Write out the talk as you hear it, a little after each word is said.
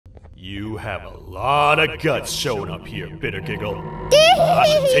You have a lot of guts showing up here, Bittergiggle. I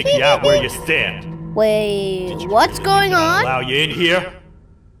should take you out where you stand. Wait, what's going on? Allow you in here?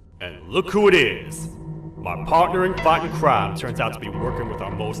 And look who it is. My partner in fighting crime turns out to be working with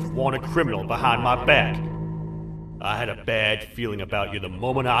our most wanted criminal behind my back. I had a bad feeling about you the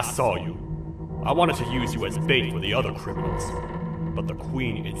moment I saw you. I wanted to use you as bait for the other criminals, but the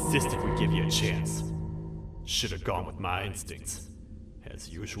Queen insisted we give you a chance. Should have gone with my instincts. As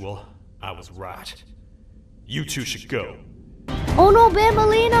usual, I was right. You two should go. Oh no, Ban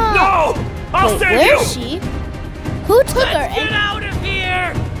Baleena! No! I'll save you! Where is she? Who took her? Get out of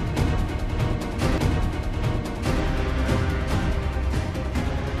here!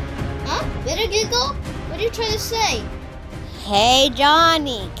 Huh? Bittergiggle? What are you trying to say? Hey,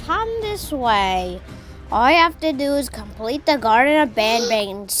 Johny, come this way. All you have to do is complete the Garten of Ban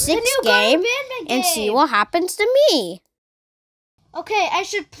Ban 6 game and see what happens to me. Okay, I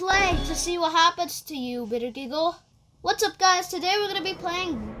should play to see what happens to you, Bittergiggle. What's up, guys? Today we're gonna be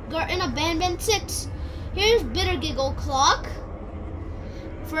playing Garten of Ban Ban 6. Here's Bittergiggle clock.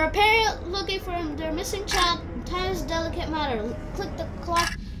 For a parent looking for their missing child, time is a delicate matter. Click the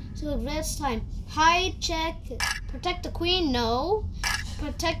clock to advance time. Hide, check, protect the queen, no.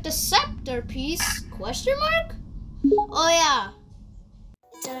 Protect the scepter piece, question mark? Oh yeah.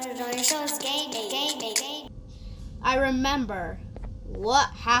 I remember what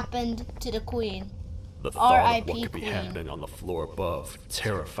happened to the queen. The thought of R.I.P. what could be Queen. happening on the floor above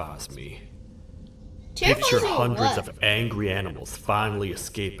terrifies me. Terrifies Picture you hundreds what? of angry animals finally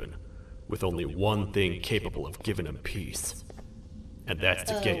escaping, with only one thing capable of giving them peace. And that's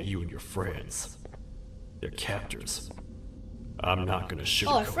to get you and your friends. They're captors. I'm not gonna Oh,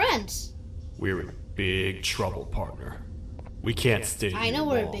 our sugarcoat. friends. We're in big trouble, partner. We can't stay here I know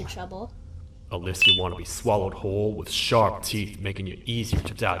we're in long, big trouble. unless you want to be swallowed whole with sharp teeth making you easier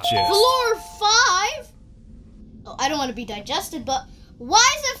to digest. Floor 5? Oh, I don't want to be digested, but why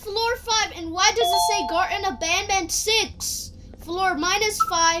is it floor 5 and why does it say Garten of Ban Ban 6? Floor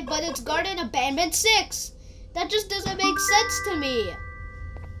 -5, but it's Garten of Ban Ban 6. That just doesn't make sense to me.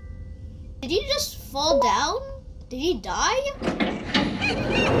 Did he just fall down? Did he die?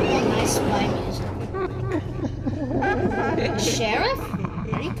 Oh, nice spy music. Sheriff?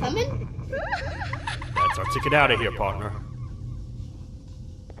 Are you coming? That's our ticket out of here, partner.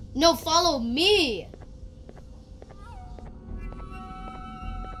 No, follow me.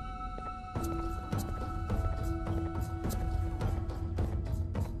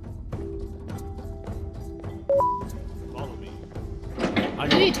 Follow me. I What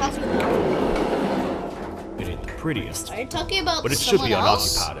know are you talking about? it ain't the prettiest, Are you talking about but it should someone be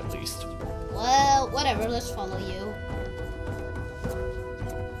else? unoccupied at least. Well, whatever, let's follow you.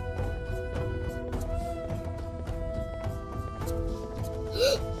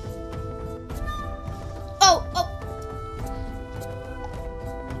 Oh.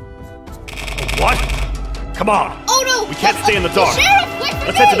 What? Come on! Oh no! We can't stay in the dark. Sheriff, wait for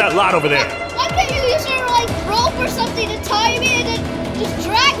Let's me! head to that lot over there. Why can't you use your, like, rope or something to tie me and then just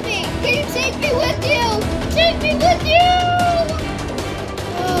drag me? Can you take me with you? Take me with you!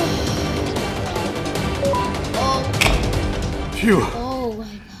 Oh. Phew. Oh my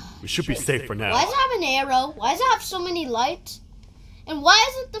god. We should be safe for now. Why does it have an arrow? Why does it have so many lights? And why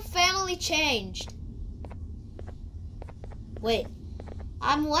isn't the family changed? Wait,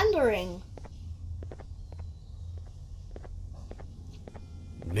 I'm wondering.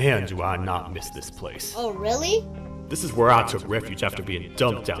 Man, do I not miss this place. Oh, really? This is where I took refuge after being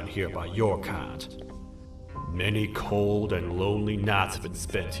dumped down here by your kind. Many cold and lonely nights have been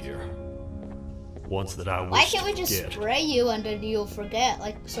spent here. Ones that I wish Why can't we to just forget. spray you and then you'll forget,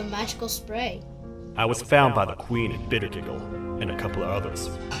 like some magical spray? I was found by the Queen and Bittergiggle, and a couple of others,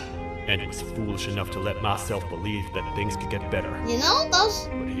 and was foolish enough to let myself believe that things could get better. You know, those...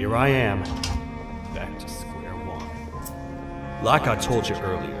 But here I am, back to square one. Like I told you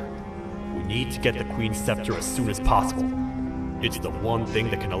earlier, we need to get the Queen's Septer as soon as possible. It's the one thing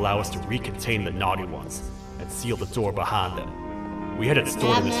that can allow us to recontain the naughty ones and seal the door behind them. We had it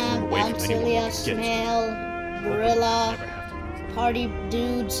stored in this room away from anyone who could get to it. Snail, Gorilla, Never have to use it. Party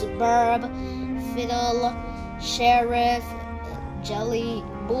Dudes, Burb, Fiddle, Sheriff, Jelly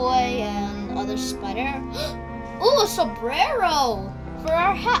Boy, and other spider. Ooh, a sombrero for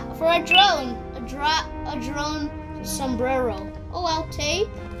our hat, for our drone. A drone sombrero. Oh, well, tape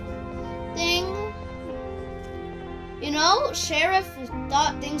thing. You know, Sheriff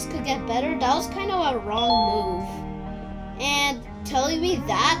thought things could get better. That was kind of a wrong move. And telling me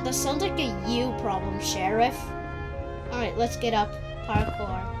that sounds like a you problem, Sheriff. Alright, let's get up.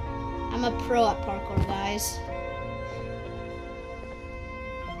 Parkour. I'm a pro at parkour, guys.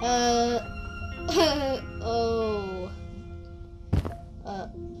 Oh.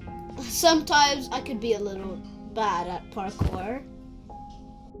 Sometimes I could be a little bad at parkour.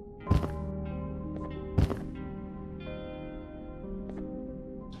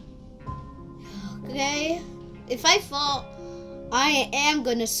 Okay, if I fall, I am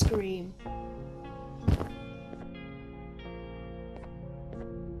gonna scream.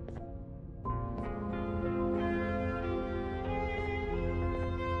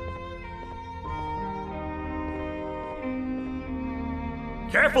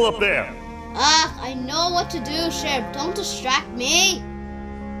 Careful up there! Ah, I know what to do, Sheriff. Don't distract me.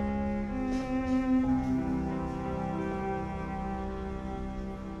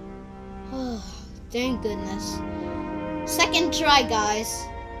 Oh, thank goodness. Second try, guys.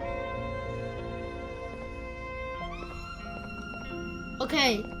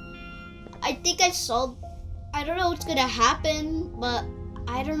 Okay. I think I don't know what's gonna happen, but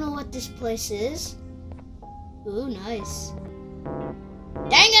I don't know what this place is. Ooh, nice.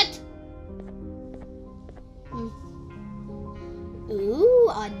 Dang it! Ooh,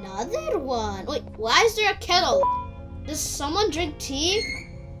 another one. Wait, why is there a kettle? Does someone drink tea?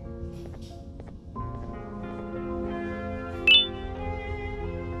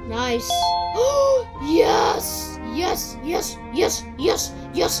 Nice. Yes! Yes, yes, yes, yes,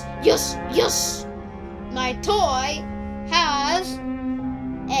 yes, yes, yes! My toy has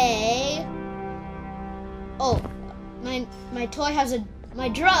a... Oh, my toy has a... My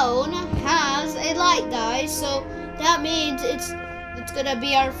drone has a light, guys, so that means it's gonna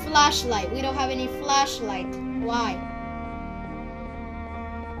be our flashlight. We don't have any flashlight. Why?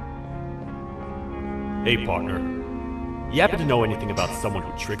 Hey, partner. You happen to know anything about someone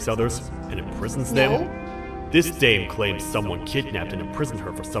who tricks others and imprisons them? This dame claims someone kidnapped and imprisoned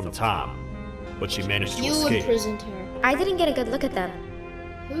her for some time, but she managed to escape. You imprisoned her. I didn't get a good look at them.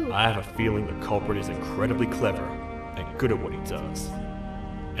 Who? I have a feeling the culprit is incredibly clever and good at what he does,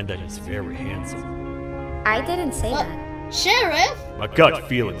 and that he's very handsome. I didn't say that. Sheriff? My gut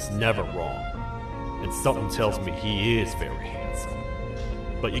feeling's never wrong, and something tells me he is very handsome.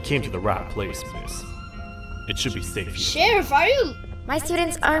 But you came to the right place, miss. It should be safe here. Sheriff, are you? My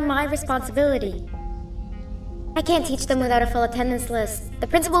students are my responsibility. I can't teach them without a full attendance list. The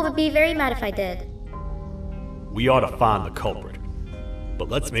principal would be very mad if I did. We ought to find the culprit, but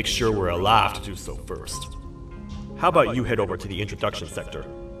let's make sure we're alive to do so first. How about you head over to the introduction sector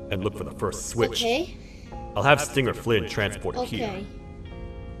and look for the first switch? Okay. I'll have Stinger Flynn transported here. Okay.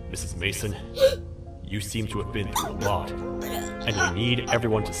 Mrs. Mason, you seem to have been through a lot, and we need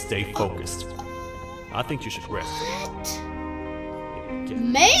everyone to stay focused. I think you should rest.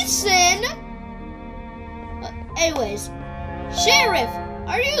 Mason? Anyways, Sheriff,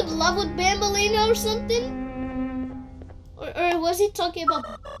 are you in love with Ban Baleena or something? Or was he talking about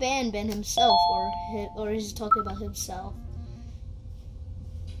Ban Ban himself, or is he talking about himself?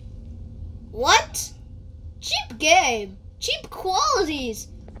 What? Cheap game, cheap qualities,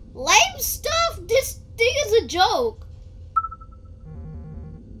 lame stuff. This thing is a joke.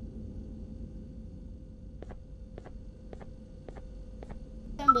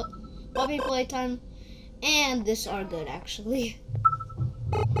 Bobby Playtime and this are good actually.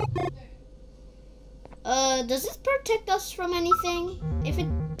 Does this protect us from anything? If it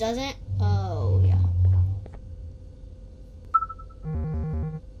doesn't, oh yeah.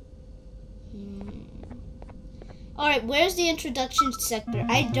 Alright, where's the introduction sector?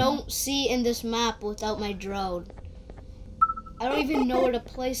 I don't see in this map without my drone. I don't even know where the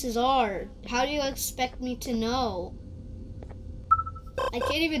places are. How do you expect me to know? I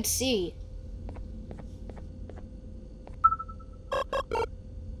can't even see.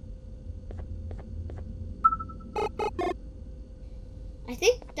 I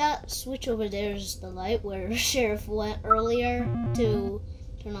think that switch over there is the light where Sheriff went earlier to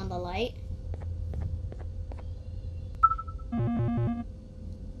turn on the light.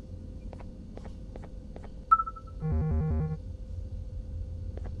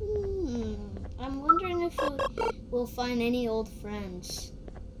 I'm wondering if we'll find any old friends.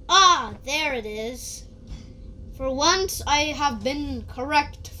 Ah, there it is. For once, I have been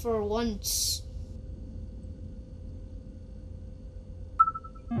correct for once.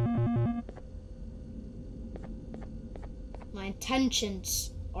 My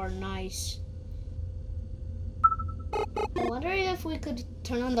intentions are nice. I wonder if we could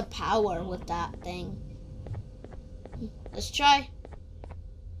turn on the power with that thing. Let's try.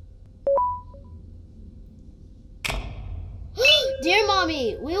 Dear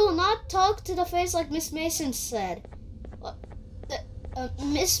Mommy, we will not talk to the face like Miss Mason said.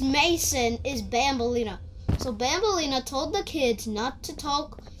 Miss Mason is Ban Baleena. So Ban Baleena told the kids not to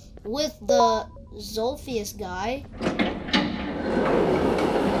talk with the Zolphius guy.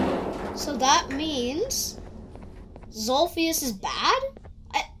 So that means Zolphius is bad?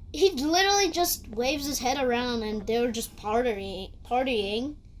 He literally just waves his head around and they're just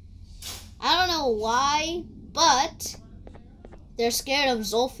partying. I don't know why, but they're scared of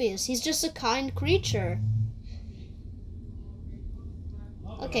Zolphius. He's just a kind creature.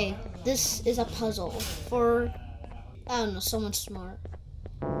 Okay, this is a puzzle for, I don't know, someone smart.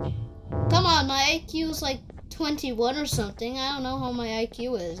 Come on, my IQ is like 21 or something. I don't know how my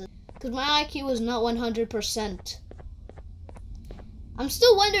IQ is. Because my IQ is not 100%. I'm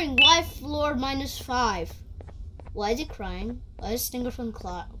still wondering why floor -5. Why is he crying? Why is Stinger from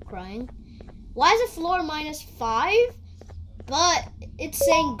crying? Why is it floor -5? But it's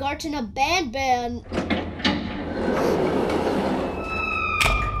saying Garten of Ban Ban.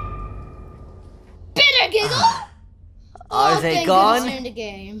 Bittergiggle! Are they gone? In the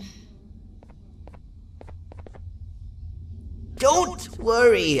game. Don't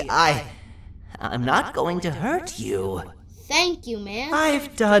worry, I'm not going to hurt you. Thank you, man.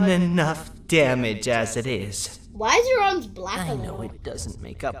 I've done enough damage as it is. Why is your arms black? I know it doesn't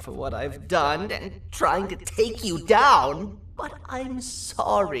make up for what I've done and trying to take you down, but I'm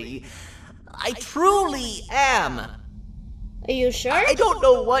sorry. I truly am. Are you sure? I don't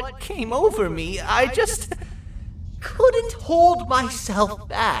know what came over me. I just couldn't hold myself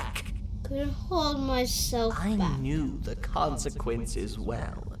back. Couldn't hold myself back. I knew the consequences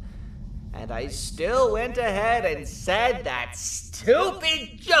well. And I still went ahead and said that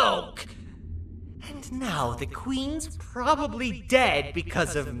stupid joke. And now the Queen's probably dead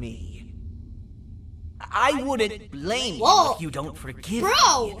because of me. I wouldn't blame you if you don't forgive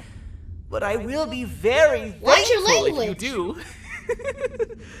me. But I will be very thankful if you do.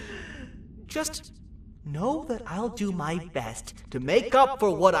 Just know that I'll do my best to make up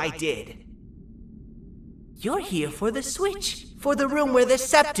for what I did. You're here for the switch, for the room where the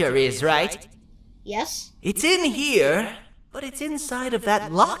Septer is, right? Yes. It's in here, but it's inside of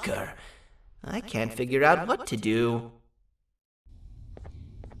that locker. I can't figure out what to do.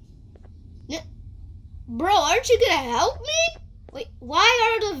 Bro, aren't you gonna help me? Wait, why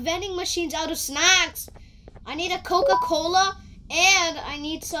are the vending machines out of snacks? I need a Coca-Cola and I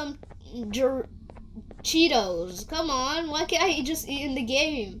need some Cheetos. Come on, why can't I just eat in the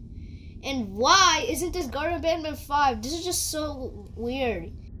game? And why isn't this Garten of Ban Ban 5? This is just so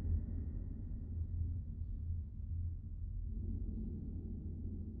weird.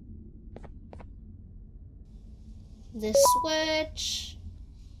 This switch.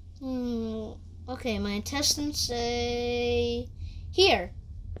 Okay, my intestines say here.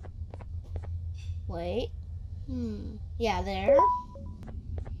 Wait. Yeah, there.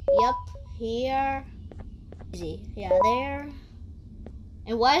 Yep, here. Easy. Yeah, there.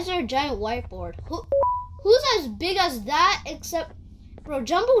 And why is there a giant whiteboard? Who's as big as that except... Bro,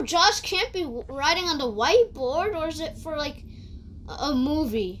 Jumbo Josh can't be writing on the whiteboard, or is it for like a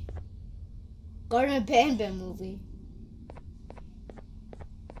movie? Garten of Ban Ban movie.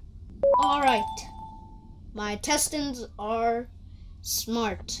 Alright. My intestines are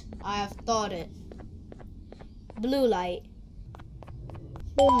smart. I have thought it. Blue light.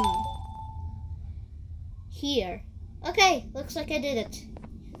 Here. Okay, looks like I did it.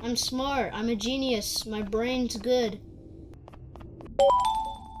 I'm smart. I'm a genius. My brain's good.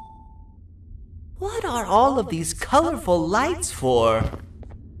 What are all of these colorful lights for?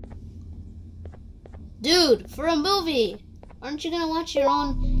 Dude, for a movie. Aren't you gonna watch your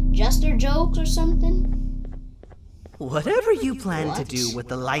own Jester jokes or something? Whatever you plan to do with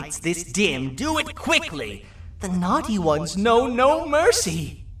the lights this dim, do it quickly. The naughty ones know no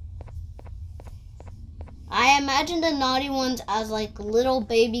mercy. I imagine the naughty ones as like little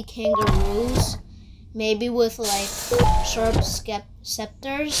baby kangaroos, maybe with like sharp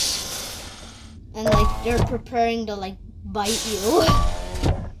scepters, and like they're preparing to like bite you.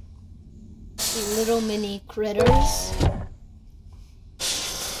 Little mini critters.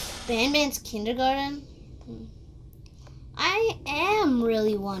 Ban Ban's kindergarten? I am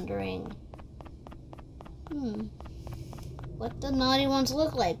really wondering. What the naughty ones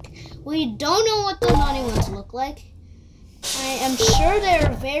look like. We don't know what the naughty ones look like. I am sure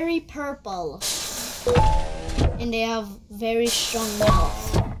they're very purple. And they have very strong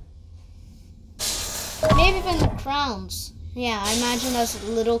mouth. Maybe even crowns. Yeah, I imagine that's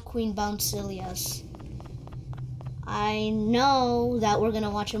little Queen Bouncilias. I know that we're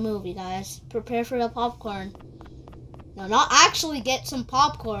gonna watch a movie, guys. Prepare for the popcorn. No, not actually get some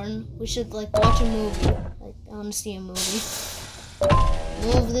popcorn. We should like watch a movie. Like, I wanna see a movie.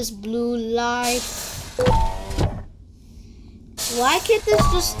 Move this blue light. Why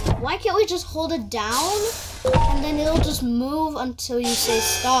can't we just hold it down and then it'll just move until you say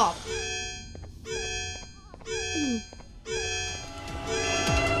stop?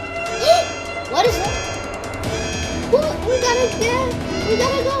 What is that? We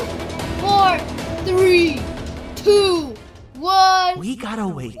gotta go. 4, 3, 2, 1. We gotta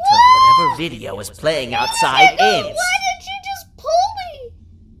wait till whatever video is playing outside ends. Why did you just pull me?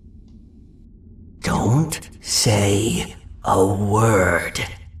 Don't say a word.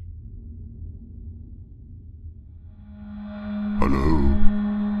 Hello?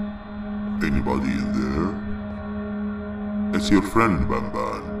 Anybody in there? It's your friend, Ban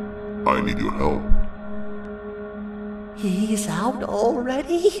Ban. I need your help. He's out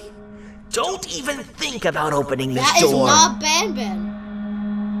already? Don't even think about opening this That door. is not Ban Ban.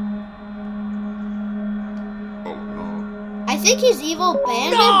 Oh no. I think he's evil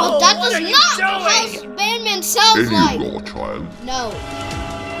Ban Ban, No, but that what does are you not doing? how Ban Ban sounds Any like. law, child. No.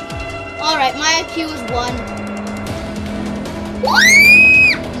 Alright, my IQ is 1.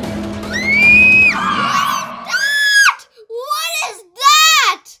 What is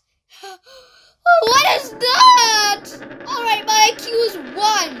that? What is that? Alright, my IQ is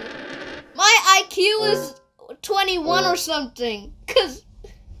 1. My IQ is 21 or something. Because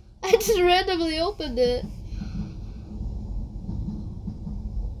I just randomly opened it.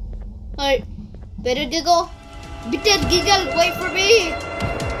 Alright, Bittergiggle, wait for me.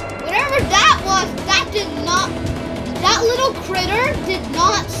 Whatever that was, that little critter did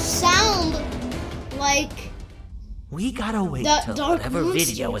not sound like We gotta wait the till Dark whatever Moon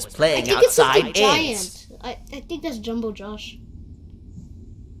video is Steam. playing I think outside it's like the ends. giant. I think that's Jumbo Josh.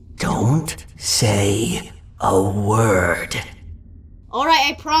 Don't say a word. Alright,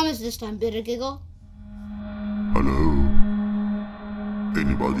 I promise this time, Bittergiggle. Hello?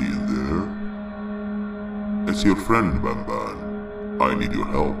 Anybody in there? It's your friend, Ban Ban. I need your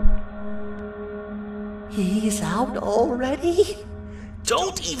help. He's out already?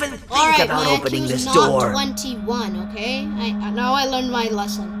 Don't even think Alright, about my opening IQ this is not door. 21, okay? Now I learned my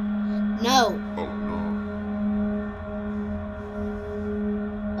lesson. No. Oh no.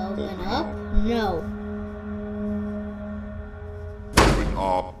 Open up? No. Open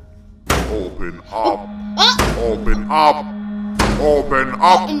up. Open up. Ah! Open up. Open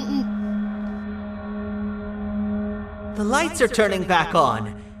up. The lights are turning back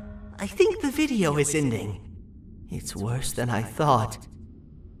on. I think the video is ending. It's worse than I thought.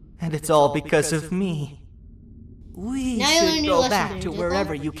 And it's all because of me. We Now you learned should your go lesson, back to Bittergiggle.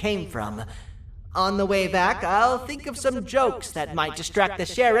 wherever you came from. On the way back, I'll think of some jokes that might distract the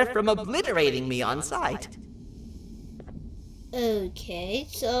sheriff from obliterating me on sight. Okay,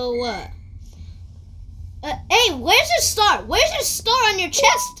 so what? Hey, where's your star? Where's your star on your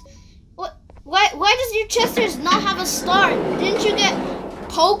chest? What? Why does your chesters not have a star? Didn't you get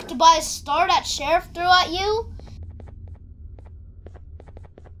poked by a star that sheriff threw at you?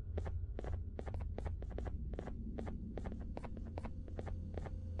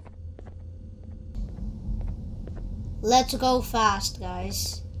 Let's go fast,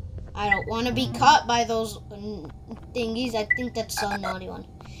 guys. I don't want to be caught by those thingies. I think that's a naughty one.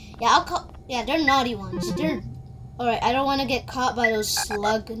 Yeah, they're naughty ones. Alright, I don't want to get caught by those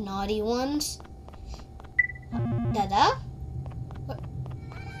slug naughty ones. Dada?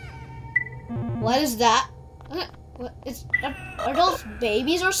 What is that? Are those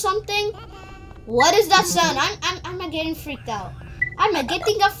babies or something? What is that sound? I'm getting freaked out. I'm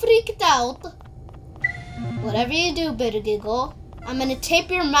getting freaked out. Whatever you do, Bittergiggle, I'm gonna tape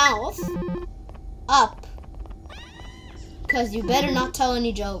your mouth up. Cause you better not tell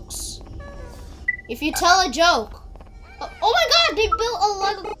any jokes. If you tell a joke, oh my God, they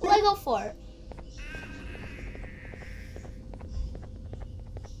built a Lego fort.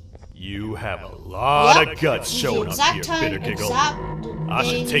 You have a lot of guts showing up here, Bittergiggle. I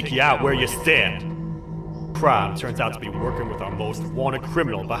should take you out where you stand. Crime turns out to be working with our most wanted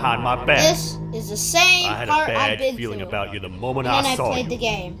criminal behind my back. This is the same I had part a I've bad been feeling through. about you the moment And I then I saw played you. the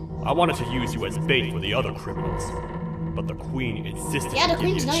game. I wanted to use you as bait for the other criminals, but the Queen insisted Yeah, the to give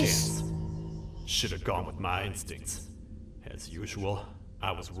you Queen's a nice. chance. Should have gone with my instincts. As usual,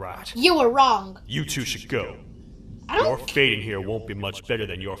 I was right. You were wrong. You two should go. I don't Your fate in here won't be much better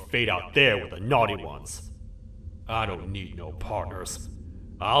than your fate out there with the naughty ones. I don't need no partners.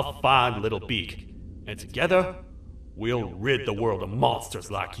 I'll find Little Beak, and together, we'll rid the world of monsters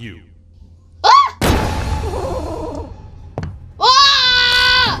like you. Ah!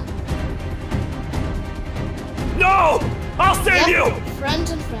 Ah! No! I'll save you!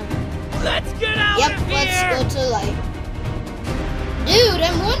 Friends and friends. Let's get out Yep, of here! let's go to light. Dude,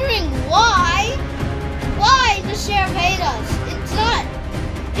 I'm wondering why does sheriff hate us?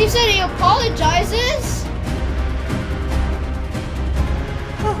 He said he apologizes.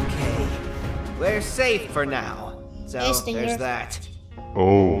 Okay, we're safe for now. So Hey, Stinger. there's that.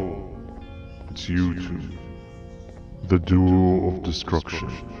 Oh, it's you two. The duo of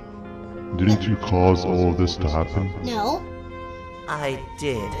destruction. Didn't you cause all of this to happen? No. I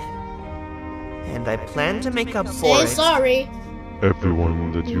did. And I plan to make up for Say it. sorry.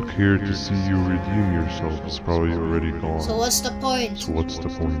 Everyone that you cared to see you redeem yourself is probably already gone. So what's the point? So what's the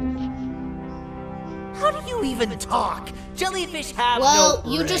point? How do you even talk? Jellyfish have Well,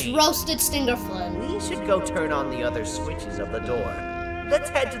 no you just brain. roasted Stinger Flynn. We should go turn on the other switches of the door. Let's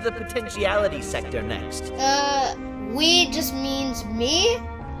head to the potentiality sector next. We just means me?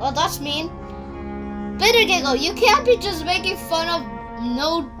 Well, that's mean. Bittergiggle, you can't be just making fun of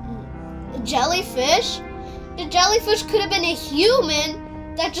no jellyfish. The jellyfish could have been a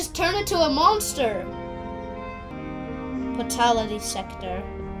human that just turned into a monster. Fatality sector.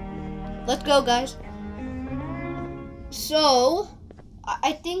 Let's go, guys. So,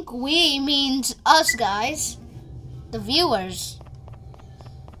 I think we means us, guys. The viewers.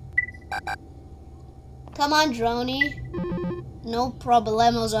 Come on, Johny. No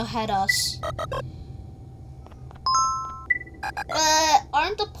problemos ahead us.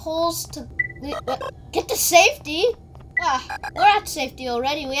 Aren't the poles to get to safety? We're at safety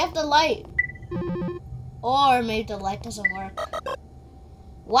already. We have the light. Or maybe the light doesn't work.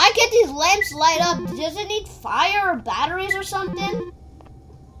 Why can't these lamps light up? Does it need fire or batteries or something?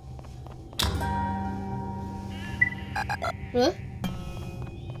 Huh?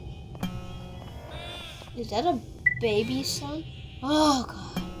 Is that a baby son? Oh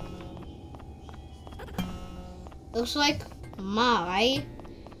god. Looks like my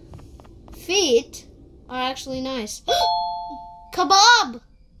feet are actually nice. Kebab!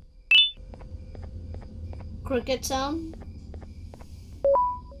 Cricket sound.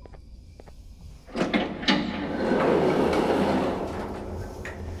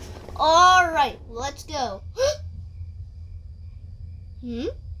 Alright, let's go.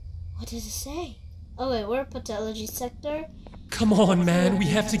 What does it say? Oh wait, we're pathology sector. Come on, man, we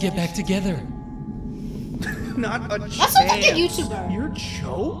have to get back together. Not a chance. That sounds like a YouTuber. Your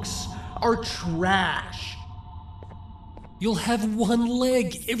jokes are trash. You'll have one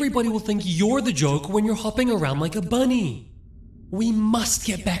leg. Everybody will think you're the joke when you're hopping around like a bunny. We must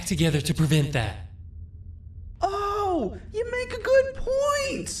get back together to prevent that. Oh, you make a good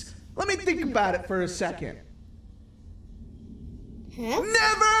point. Let me think about it for a second. Huh?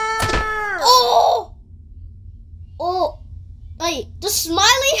 Never! Oh! Oh! Wait, does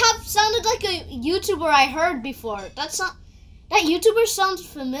Smiley have sounded like a YouTuber I heard before? That YouTuber sounds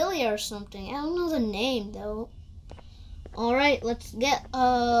familiar or something. I don't know the name though. Alright, let's get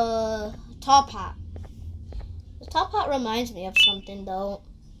a top hat. The top hat reminds me of something though.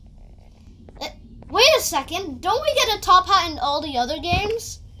 Wait a second, don't we get a top hat in all the other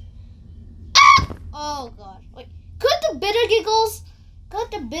games? Ah! Oh god. Wait. Couldn't the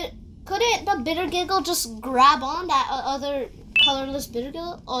Bittergiggle just grab on that other colorless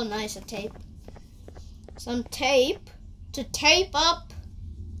Bittergiggle? Oh nice, a tape. Some tape to tape up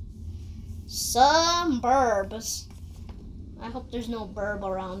some burbs. I hope there's no burb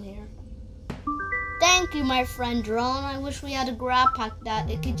around here. Thank you, my friend Drone. I wish we had a grab pack that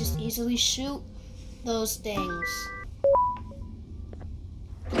it could just easily shoot those things.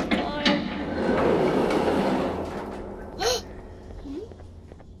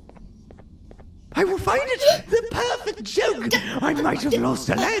 I will find it! The perfect joke! I might have lost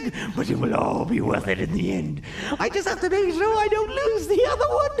a leg, but it will all be worth it in the end. I just have to make sure I don't lose the other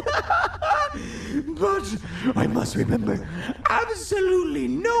one. But I must remember, absolutely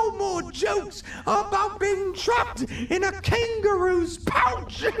no more jokes about being trapped in a kangaroo's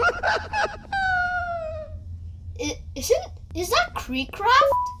pouch. Is that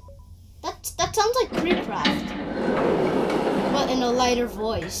Creecraft? That sounds like Creecraft, but in a lighter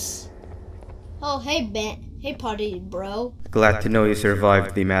voice. Oh, hey party bro. Glad to know you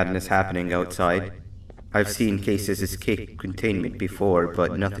survived the madness happening outside. I've seen cases escape containment before,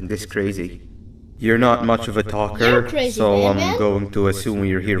 but nothing this crazy. You're not much of a talker, so I'm going to assume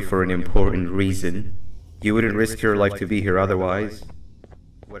you're here for an important reason. You wouldn't risk your life to be here otherwise.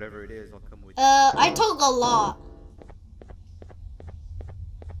 Whatever it is, I'll come with you. I talk a lot.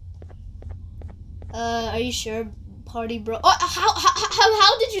 Are you sure, party bro? Oh,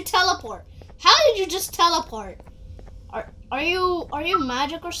 how did you teleport? How did you just teleport? Are you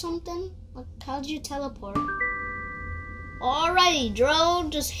magic or something? Like, how did you teleport? Alrighty,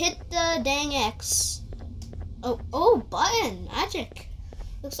 drone, just hit the dang X. Oh, button, magic.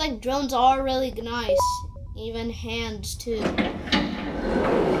 Looks like drones are really nice. Even hands too.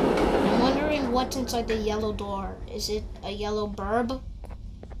 I'm wondering what's inside the yellow door. Is it a yellow burb?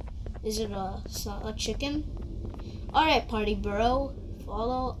 Is it a chicken? Alright, party bro.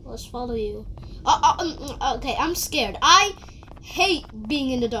 Let's follow you. Okay, I'm scared. I hate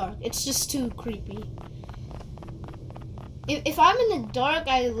being in the dark. It's just too creepy. If I'm in the dark,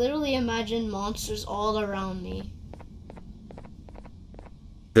 I literally imagine monsters all around me.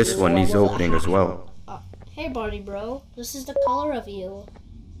 This one needs opening as well. Hey, Barty bro. This is the color of you.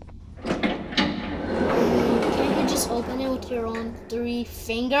 Can't you just open it with your own 3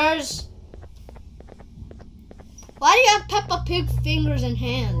 fingers? Why do you have Peppa Pig fingers and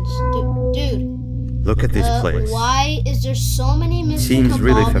hands? Dude. Look at this place. Why is there so many missing Seems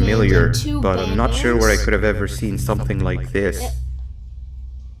really familiar, but Ban I'm not sure where I Bans? could have ever seen something like this.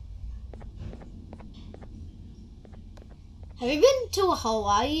 Have you been to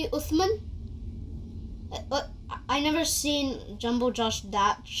Hawaii, Uthman? I never seen Jumbo Josh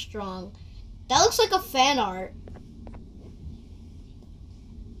that strong. That looks like a fan art.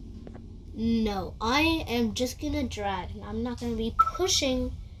 No, I am just gonna drag. I'm not gonna be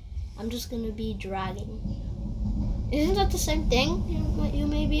pushing. I'm just gonna be dragging. Isn't that the same thing? What you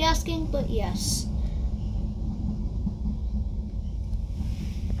may be asking, but yes.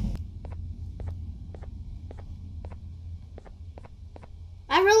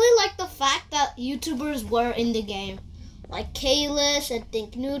 I really like the fact that YouTubers were in the game. Like Kalish and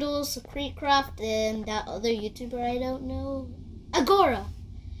Think Noodles, Creekcraft, and that other YouTuber I don't know. Agora!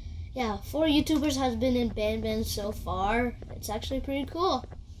 Yeah, 4 YouTubers has been in Ban Ban so far. It's actually pretty cool.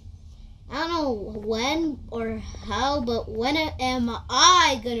 I don't know when or how, but when am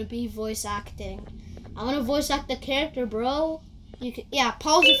I gonna be voice acting? I wanna voice act the character, bro. You can, yeah,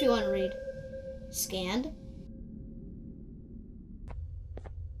 pause if you wanna read. Scanned.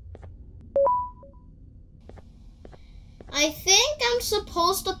 I think I'm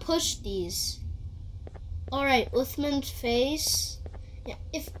supposed to push these. Alright, Uthman's face. Yeah,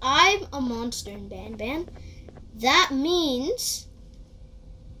 if I'm a monster in Ban Ban, that means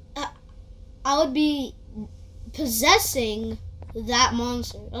I would be possessing that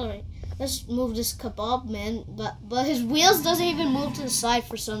monster. Alright, let's move this kebab man, but his wheels doesn't even move to the side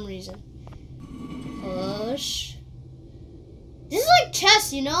for some reason. Push. This is like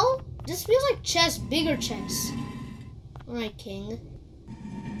chess, you know? This feels like chess, bigger chess. Alright, king.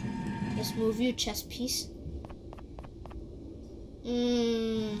 Let's move your chess piece.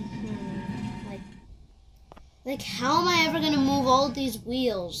 Like how am I ever gonna move all these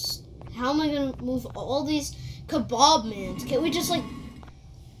wheels? How am I gonna move all these kebab mans? Can't we just like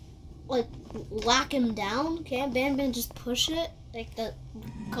whack him down? Can't Ban Ban just push it like the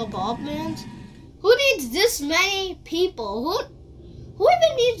kebab mans? Who needs this many people? Who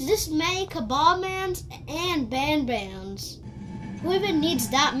even needs this many kebab mans and Ban Bans? Who even needs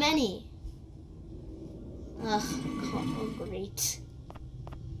that many? Ugh, oh, great.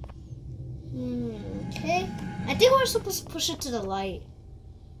 Okay, I think we're supposed to push it to the light.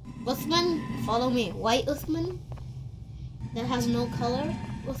 Uthman, follow me. White Uthman that has no color.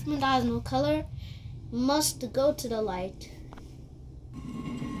 Uthman that has no color must go to the light.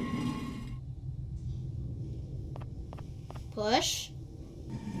 Push.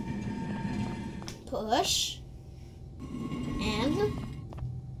 Push. And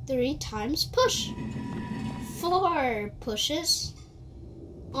 3 times push. 4 pushes.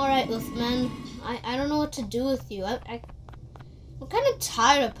 Alright, Uthman. I don't know what to do with you. I'm kind of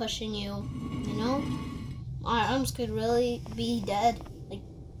tired of pushing you, you know? My arms could really be dead. Like,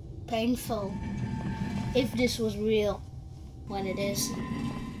 painful. If this was real. When it is.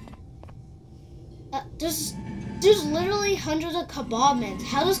 There's literally hundreds of kebabmen.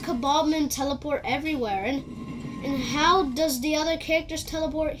 How does kebabmen teleport everywhere? And how does the other characters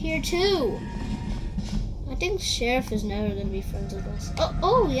teleport here too? I think Sheriff is never gonna be friends with us.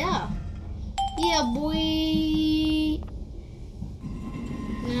 Oh yeah. Yeah, boy.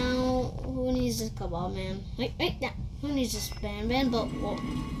 Now, who needs this kebab man? Wait, now. Who needs this Ban Ban? But, well,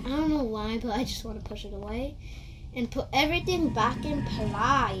 I don't know why, but I just want to push it away. And put everything back in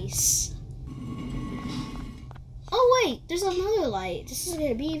place. Oh wait, there's another light. This is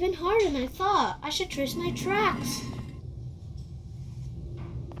gonna be even harder than I thought. I should trace my tracks.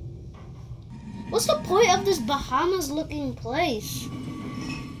 What's the point of this Bahamas looking place?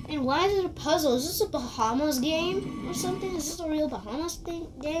 And why is it a puzzle? Is this a Bahamas game or something? Is this a real Bahamas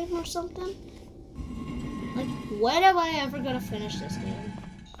game or something? Like, when am I ever gonna finish this game?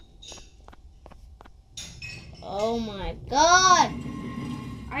 Oh my god!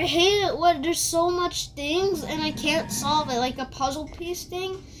 I hate it when there's so much things and I can't solve it. Like a puzzle piece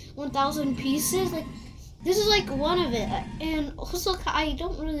thing, 1,000 pieces. Like, This is like one of it. And also, I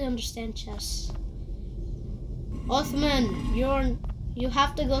don't really understand chess. Othman, you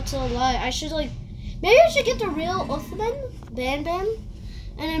have to go to the light. Maybe I should get the real Othman, Ban Ban,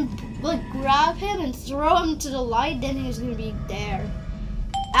 and then like grab him and throw him to the light. Then he's gonna be there,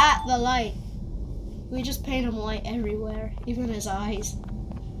 at the light. We just paint him white everywhere, even his eyes.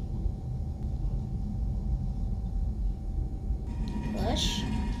 Push.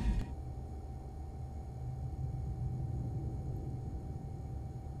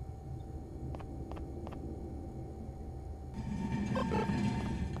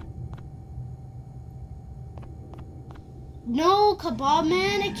 No, Kebab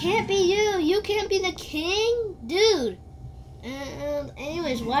Man, it can't be you. You can't be the king, dude. And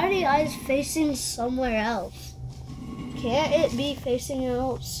anyways, why are the eyes facing somewhere else? Can't it be facing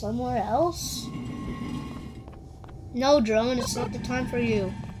out somewhere else? No, drone, it's not the time for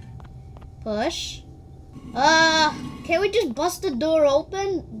you. Push. Can't we just bust the door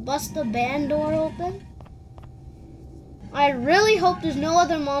open? Bust the band door open? I really hope there's no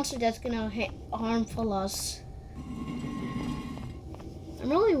other monster that's gonna harmful us. I'm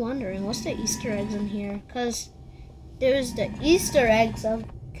really wondering, what's the Easter eggs in here? Because there's the Easter eggs of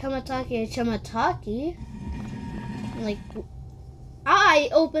Kamataki and Chamataki. Like, I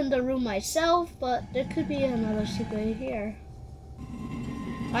opened the room myself, but there could be another secret here.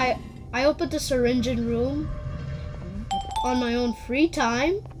 I opened the syringing room on my own free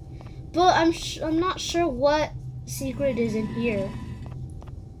time, but I'm not sure what secret is in here.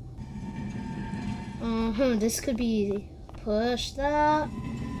 This could be easy. Push that,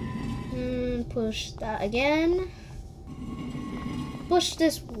 and push that again. Push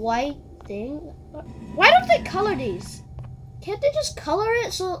this white thing. Why don't they color these? Can't they just color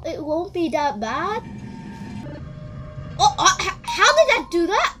it so it won't be that bad? Oh, how did that do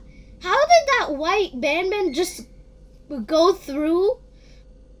that? How did that white Ban Ban just go through?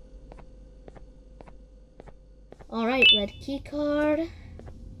 Alright, red key card.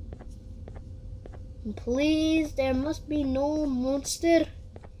 Please, there must be no monster.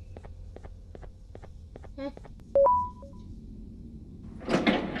 Huh?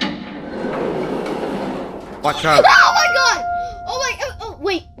 Watch out! Oh my god! Oh my! Oh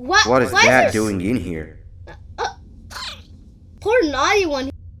wait, what? What is that doing in here? Poor naughty one.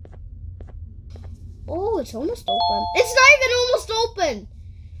 Oh, it's almost open. It's not even almost open.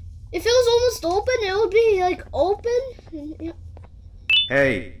 If it was almost open, it would be like open. Yeah.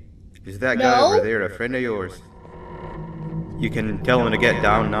 Hey. Is that guy over there a friend of yours? You can tell him to get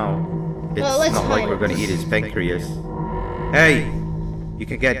down now. It's not like we're gonna eat his pancreas. Hey! You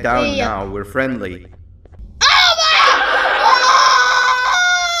can get down now, we're friendly. Oh my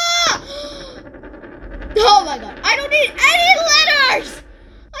god! Oh my god, I don't need any letters!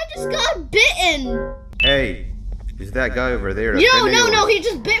 I just got bitten! Hey! Is that guy over there a friend of yours? No, he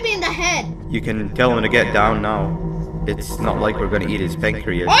just bit me in the head. You can tell him to get down now. It's not like we're gonna eat his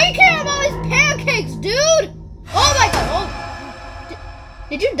pancreas. Why you care about his pancakes, dude? Oh my god! Oh.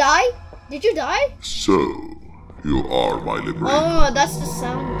 Did you die? Did you die? So, you are my liberator. Oh, that's the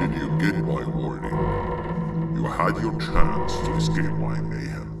sound. Did you get my warning? You had your chance to escape my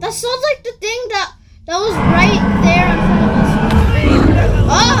mayhem. That sounds like the thing that was right there in front of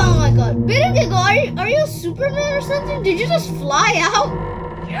us. Oh my god. Bittergiggle, are you a Superman or something? Did you just fly out?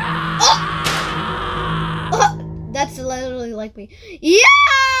 Yeah! Oh! That's literally like me. Yeah!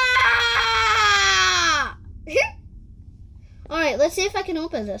 Alright, let's see if I can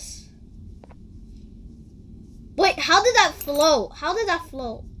open this. Wait, how did that flow? How did that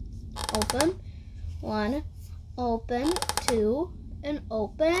flow? Open. 1. Open. 2. And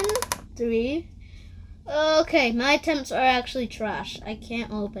open. 3. Okay, my attempts are actually trash. I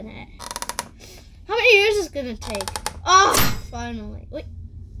can't open it. How many years is it gonna take? Oh, finally. Wait.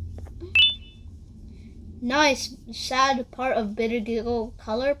 Nice, sad part of Bittergiggle,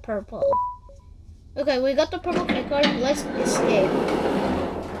 color purple. Okay, we got the purple key card. Let's escape.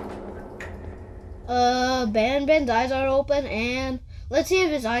 Ban Ban's eyes are open, and let's see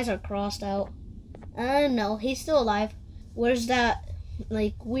if his eyes are crossed out. No, he's still alive. Where's that,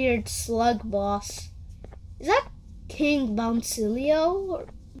 like, weird slug boss? Is that King Bouncilio?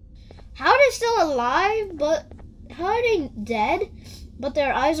 How are they still alive, but how are they dead, but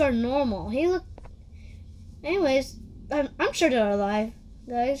their eyes are normal? Anyways, I'm sure they're alive,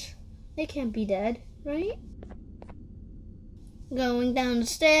 guys. They can't be dead, right? Going down the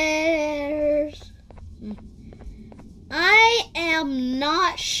stairs. I am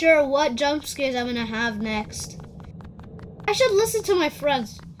not sure what jump scares I'm gonna have next. I should listen to my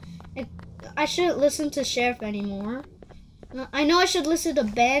friends. I shouldn't listen to Sheriff anymore. I know I should listen to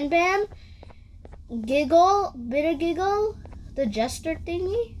Ban Ban, Giggle, Bittergiggle, the Jester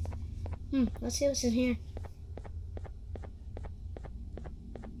thingy. Let's see what's in here.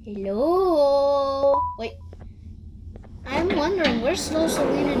 Hello. Wait. I'm wondering where's Snow,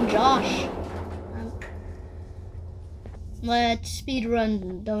 Celine, and Josh. Let's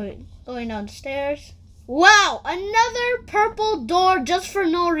speedrun going downstairs. Wow, another purple door just for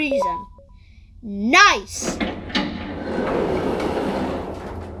no reason. Nice.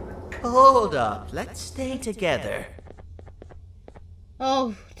 Hold up, let's stay together.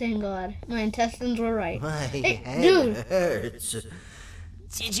 Oh, thank God. My intestines were right. My hey, head dude. hurts.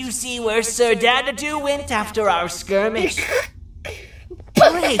 Did you see where Sir Dadadoo went after our skirmish?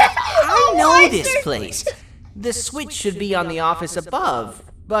 Great, I know this place. The switch should be on the office above,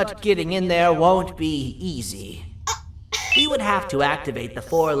 but getting in there won't be easy. We would have to activate the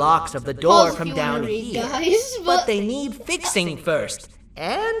 4 locks of the door from down here, guys, but they need fixing first.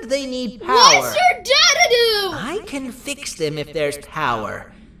 And they need power. Why Sir Dadadoo? I can fix them if there's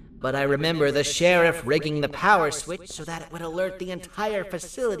power. But I remember the sheriff rigging the power switch so that it would alert the entire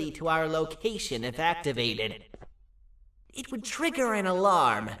facility to our location if activated. It would trigger an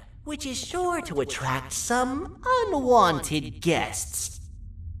alarm, which is sure to attract some unwanted guests.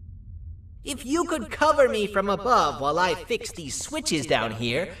 If you could cover me from above while I fix these switches down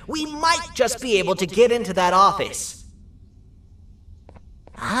here, we might just be able to get into that office.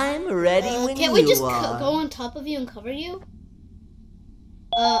 I'm ready when you are. Can't we just go on top of you and cover you?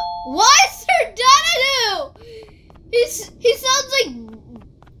 Why Sir Dadadoo? He sounds like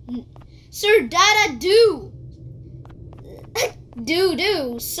Sir Dadadoo.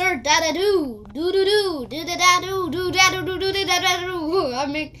 Do Sir Dadadoo. Do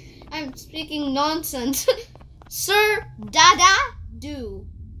dadadoo. I'm speaking nonsense. Sir Dadadoo.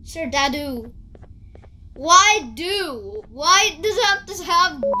 Sir Dadadoo. Why do? Why does it have to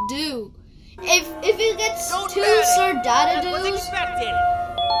have do? If it gets Don't two panic. Sir That was Dadadoos. expected.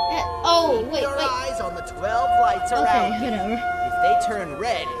 Oh, Keep wait. your eyes on the 12 lights around. Okay, whatever. If they turn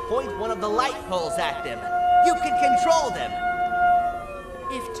red, point one of the light poles at them. You can control them.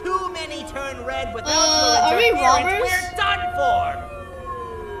 If too many turn red without are your we interference, robbers? we're done for.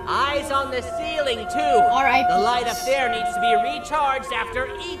 Eyes on the ceiling too. All right. The light up there needs to be recharged after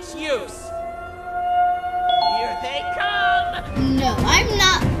each use. Here they come! No, I'm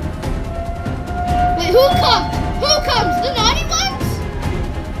not. Wait, who comes? Who comes? The naughty ones?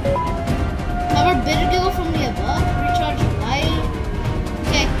 Cover Bittergiggle from the above. Recharge the light.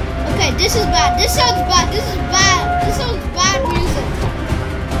 Okay, this is bad. This sounds bad. This is bad. This sounds bad music.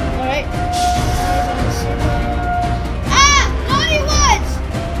 Alright. Ah! Naughty ones!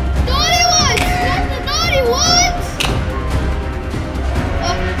 Naughty ones! Not the naughty ones!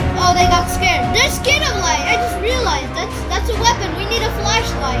 Oh, they got scared. They're scared of light. I just realized that's a weapon. We need a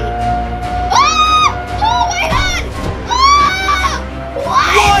flashlight. Ah! Oh my God! Ah!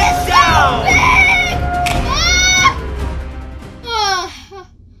 Why is it so big? Ah! Ah!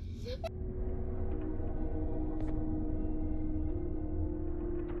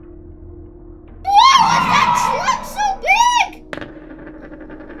 Why was that truck so big?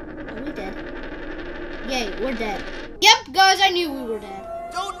 Are we dead? Yay, we're dead. Yep, guys, I knew we were dead.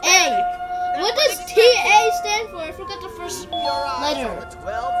 Don't A. panic. What does TA stand for? I forgot the first Keep your eyes letter. on the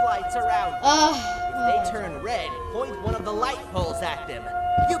 12 lights around. If they turn red, point one of the light poles at them.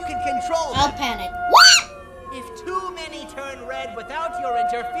 You can control I'll them. panic. What? If too many turn red without your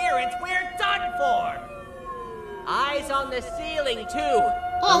interference, we're done for. Eyes on the ceiling too.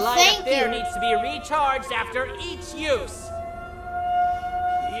 Oh, the light thank up there you. needs to be recharged after each use.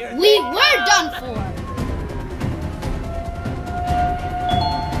 Here We they were come. done for.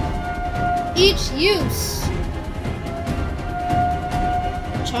 Each use.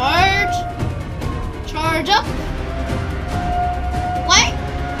 Charge up. Why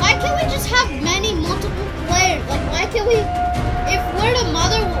can't we just have many multiple players? Like, why can't we, if we're the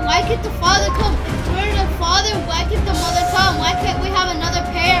mother, why can't the father come? If we're the father, why can't the mother come? Why can't we have another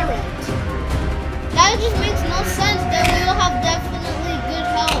parent? That just makes no sense. Then we will have definitely good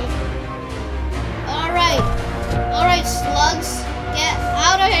health. Alright, slugs, get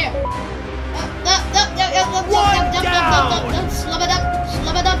out of here. Slub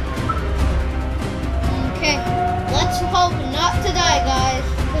it up. Okay, let's hope not to die, guys,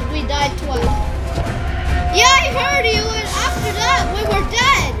 because we died twice. Yeah, I heard you, and after that, we were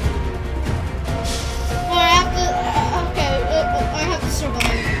dead. Or I have to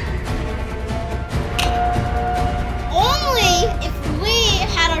survive. Only if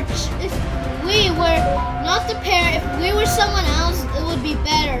we were not the parent, if we were someone else, it would be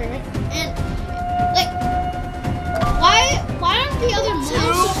better. And like, why aren't the other mothers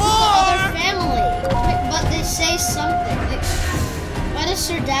supposed to the other family?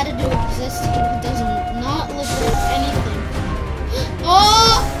 Sir Dadadoo exists, he does not look like anything.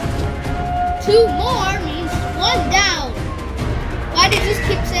 Oh! 2 more means 1 down. Why do you just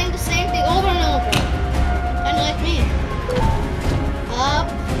keep saying the same thing over and over? Kind of like me. Up.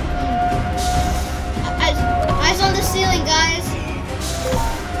 Eyes on the ceiling, guys.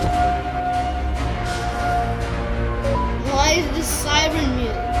 Why is this siren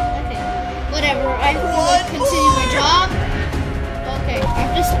music? Okay, whatever. I will continue my job. Okay, I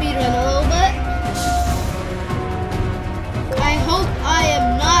have to speedrun a little bit. I hope I am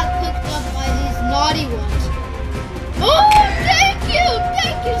not cooked up by these naughty ones. Oh, thank you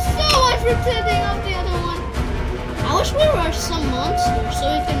so much for sending up the other one. I wish we were some monsters so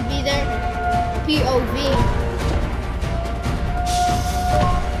we can be their POV.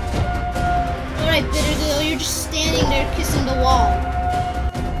 Alright, Bittergiggle, you're just standing there kissing the wall.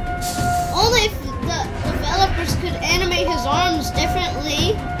 Only if the developers could animate his arms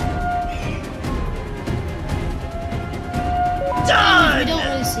differently. Done! We don't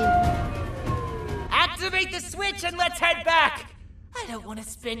really see him. Activate the switch and let's head back. I don't want to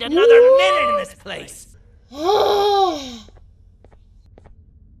spend another minute in this place.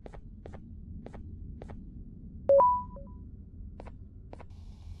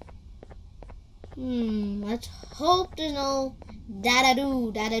 Let's hope there's no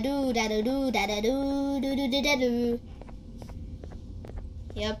dadadoo, dadadoo, dadadoo, dadadoo, doo doo doo dadoo.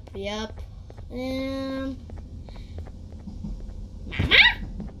 Yep.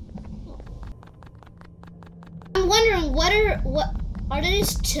 I'm wondering what are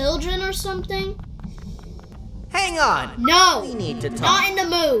these children or something? Hang on. No. We need to talk. Not in the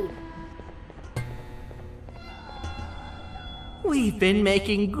mood. We've been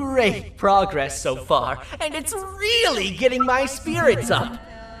making great progress so far, and it's really getting my spirits up.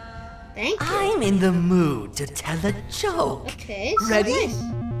 Thank you. I'm in the mood to tell a joke. Okay. So Ready? nice.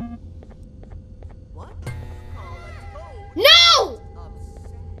 No!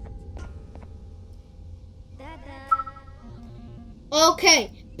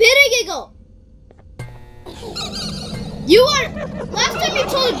 Okay, Bittergiggle. You are. Last time you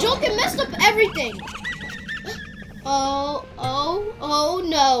told a joke and messed up everything. Oh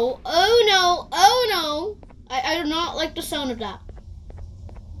no. I do not like the sound of that.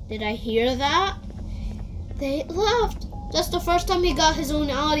 Did I hear that? They left. That's the first time he got his own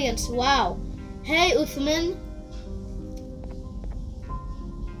audience. Wow. Hey, Uthman.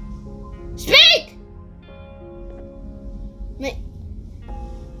 Speak!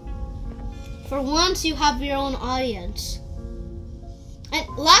 For once, you have your own audience. And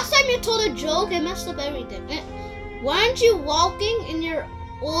last time you told a joke, I messed up everything. Why aren't you walking in your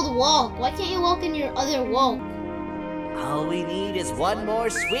old walk? Why can't you walk in your other walk? All we need is one more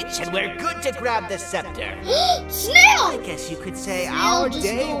switch and we're good to grab the scepter. Snail! I guess you could say Snail our just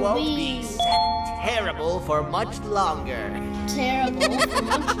day go won't wee. be terrible for much longer. Terrible for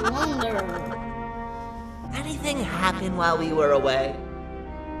much longer. Anything happen while we were away?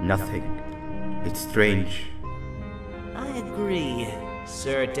 Nothing. It's strange. I agree.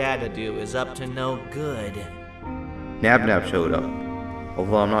 Sir Dadadoo is up to no good. Nab Nab showed up.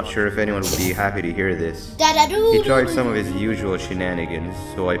 Although I'm not sure if anyone would be happy to hear this. Dadadoo. He tried some of his usual shenanigans,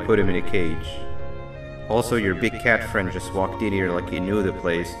 so I put him in a cage. Also, your big cat friend just walked in here like he knew the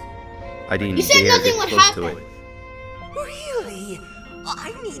place. I didn't dare get close to it. Really?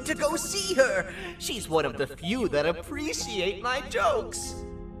 I need to go see her. She's one of the few that appreciate my jokes.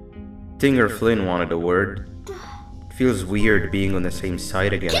 Stinger Flynn wanted a word. Feels weird being on the same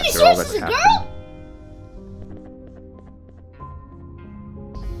side again after all Kittysaurus that's is a happened. girl?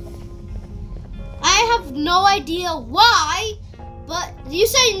 I have no idea why, but you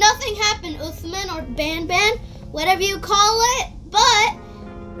say nothing happened, Uthman or Ban Ban, whatever you call it, but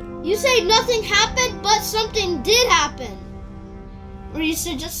you say nothing happened, but something did happen. Or you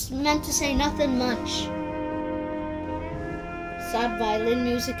just meant to say nothing much. Sad violin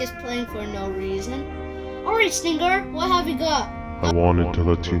music is playing for no reason. Alright, Stinger, what have you got? I wanted to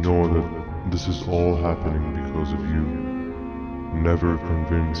let you know that this is all happening because of you. Never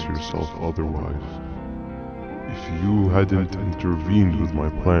convince yourself otherwise. If you hadn't intervened with my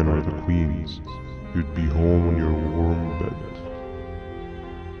plan or the Queen's, you'd be home in your warm bed.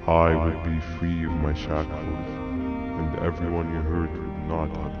 I would be free of my shackles, and everyone you hurt would not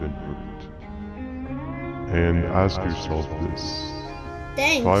have been hurt. And ask yourself this.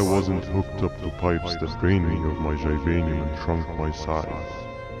 Thanks. If I wasn't hooked up to pipes that drained me of my Jivanium and shrunk my size,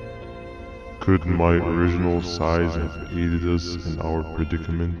 could my original size have aided us in our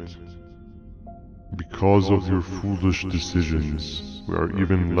predicament? Because of your foolish decisions, we are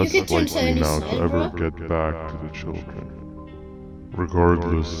even less likely now to ever get back to the children.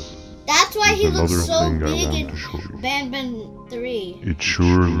 Regardless, That's why he there's looks another so thing I big want in to show you. Ban Ban 3. It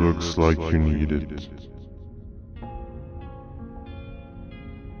sure looks like you need it.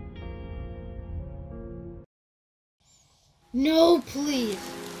 No, please.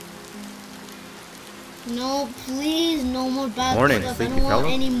 No, please, no more bad Morning, stuff. I sleepy don't want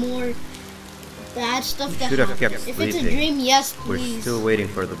fellow. any more bad stuff to Should have happen. kept If it's a sleeping. dream, yes, We're please. still waiting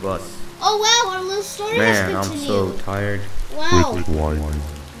for the bus. Oh wow, our little story Man, has I'm continued. so tired. Wow. Wait, why?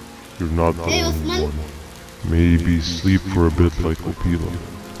 You're not the Hey, only Uthman. one. Maybe sleep for a bit like Opila.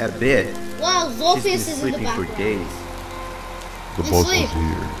 A bit. Wow, She's been Zolfius is in the sleeping for background. days. The And bus sleep. is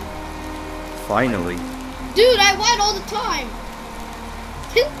here. Finally. Dude, I went all the time.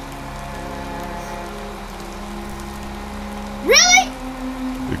 Really?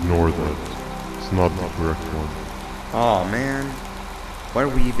 Ignore that. It's not the correct one. Oh man. Why are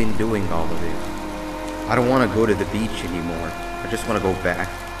we even doing all of this? I don't want to go to the beach anymore. I just want to go back.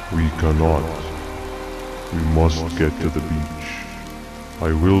 We cannot. We must get to the beach.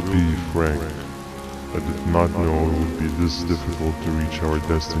 I will be frank. I did not know it would be this difficult to reach our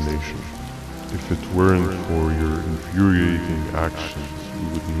destination. If it weren't for your infuriating actions, we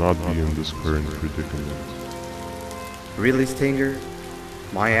would not be in this current predicament. Really, Stinger?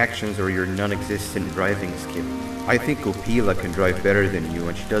 My actions are your non-existent driving skill. I think Opila can drive better than you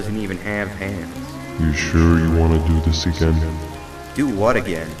and she doesn't even have hands. You sure you want to do this again? Do what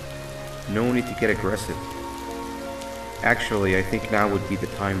again? No need to get aggressive. Actually, I think now would be the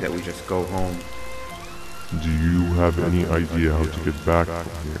time that we just go home. Do you have any idea how to get back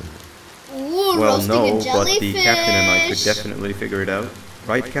from here? Ooh, Well, roasting no, a but jellyfish. the captain and I could definitely figure it out.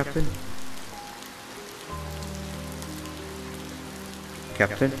 Right, Captain?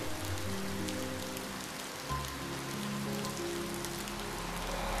 Captain?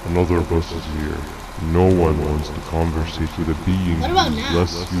 Another bus is here. No one wants to conversate with a being What about who is now?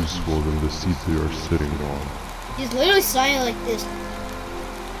 less useful than the seat they are sitting on. He's literally silent like this.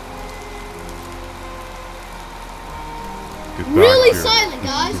 Get back Really here. silent,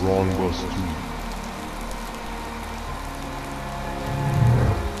 This guys. is the wrong bus too.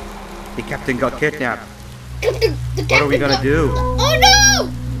 The captain got kidnapped. The What are we gonna do? Oh no!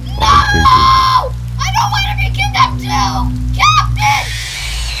 No! I don't want to be kidnapped too! Captain!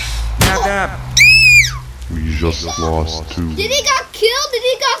 Nab Nab! We just lost two. Did he got killed? Did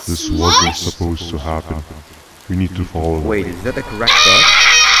he got This wasn't smushed? supposed to happen. We need to follow them. Wait, is that the correct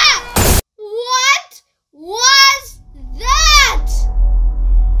bus? What was that?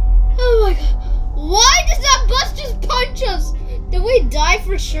 Oh my god. Why does that bus just punch us? Did we die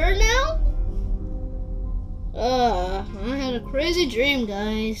for sure now? I had a crazy dream,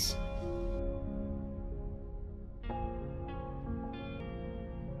 guys.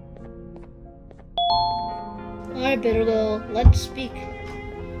 Alright, Bittergiggle, let's speak.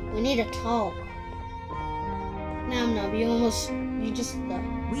 We need to talk. Nab Nab, you just left.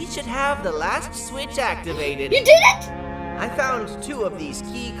 We should have the last switch activated. You did it! I found 2 of these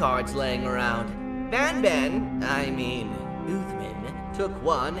key cards laying around. Uthman, took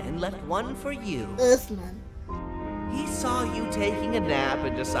one and left one for you. Uthman. He saw you taking a nap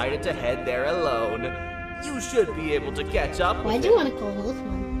and decided to head there alone. You should be able to catch up Why with do you him. want to call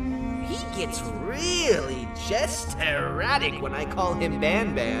Uthman? He gets really just erratic when I call him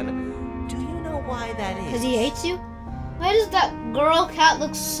Ban Ban. Do you know why that is? Because he hates you? Why does that girl cat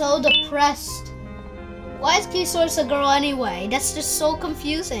look so depressed? Why is kittysaurus a girl anyway? That's just so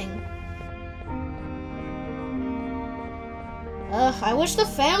confusing. Ugh, I wish the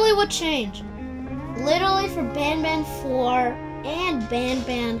family would change. Literally for Ban Ban 4 and Ban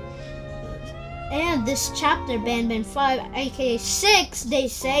Ban and this chapter Ban Ban 5 aka 6 they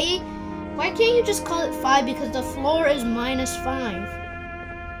say, why can't you just call it 5 because the floor is -5?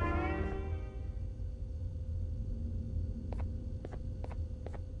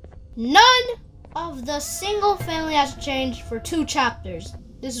 None of the single family has changed for 2 chapters.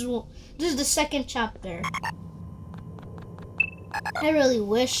 This is the second chapter. I really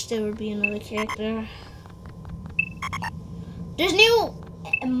wish there would be another character. There's new,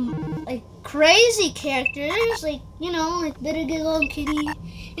 like, crazy characters, like, you know, like Bittergiggle and Kitty.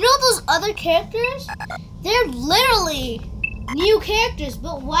 You know those other characters? They're literally new characters,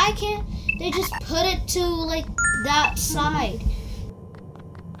 but why can't they just put it to, like, that side?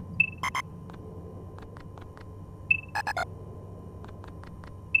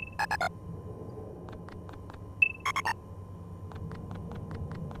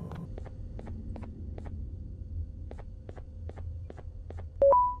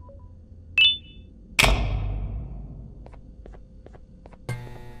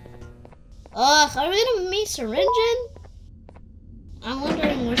 Ugh, are we gonna meet Syringin? I'm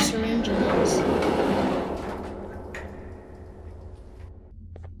wondering where Syringe is.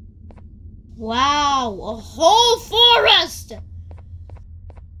 Wow, a whole forest!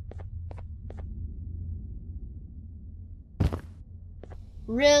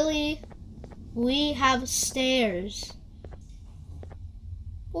 Really? We have stairs.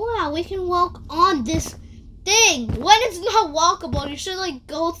 Wow, we can walk on this thing. When it's not walkable, you should like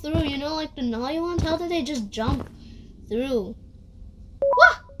go through, you know, like the naughty ones. How did they just jump through?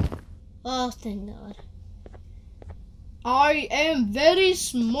 Wah! Oh, thank God. I am very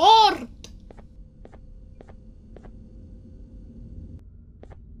smart.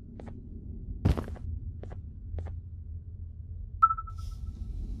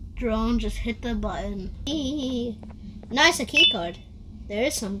 Drone, just hit the button. Nice, a key card. There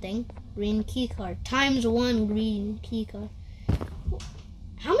is something. Green key card. ×1 green key card.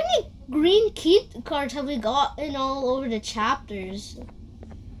 How many green key cards have we gotten all over the chapters?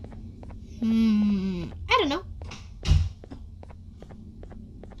 I don't know.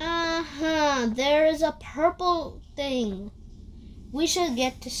 There is a purple thing. We should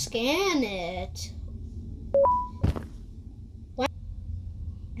get to scan it.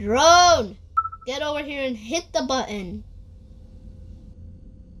 Drone! Get over here and hit the button.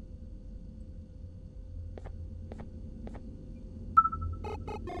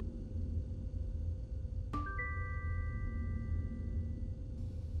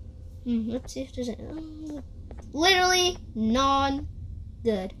 Let's see if there's a... literally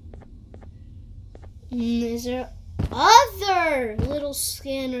non-good. Is there other little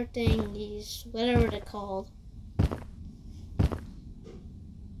scanner thingies? Whatever they're called.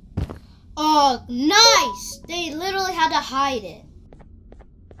 Oh, nice! They literally had to hide it.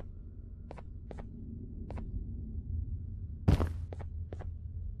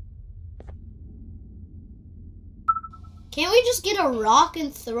 Can't we just get a rock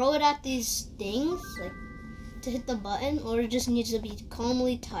and throw it at these things, like, to hit the button? Or it just needs to be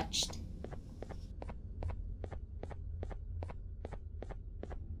calmly touched?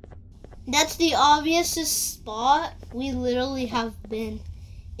 That's the obviousest spot we literally have been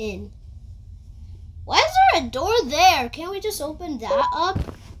in. Why is there a door there? Can't we just open that up?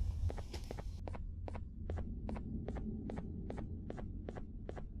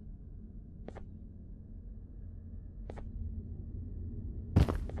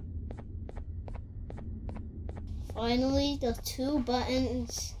 Finally, the 2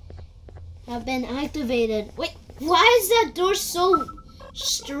 buttons have been activated. Wait, why is that door so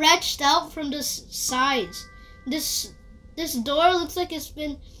stretched out from the sides? This door looks like it's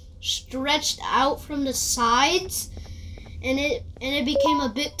been stretched out from the sides, and it became a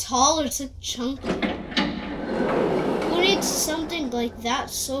bit taller. It's like chunky. Who needs something like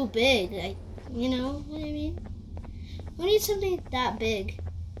that so big? Like, you know what I mean? Who needs something that big?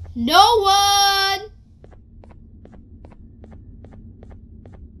 No one!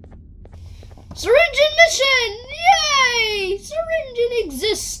 Syringin mission! Yay! Syringin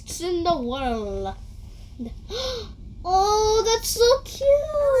exists in the world. Oh, that's so cute!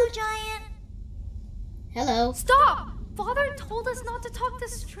 Hello, Giant. Hello. Stop! Father told us not to talk to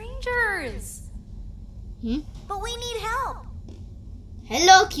strangers. But we need help.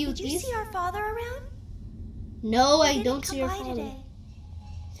 Hello, cuties. Did you see our father around? No, I don't see your father. Today.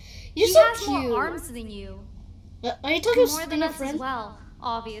 You're he so has cute. more arms than you. Are you talking more than us as well,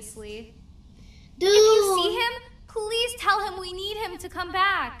 obviously. Dude. If you see him, please tell him we need him to come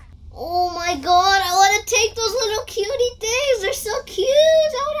back. Oh my God, I want to take those little cutie things. They're so cute.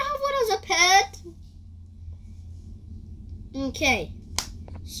 I want to have one as a pet. Okay.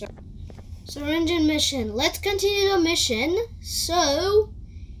 Syringin mission. Let's continue the mission so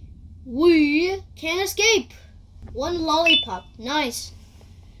we can escape. 1 lollipop. Nice.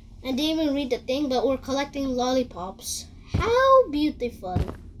 I didn't even read the thing, but we're collecting lollipops. How beautiful.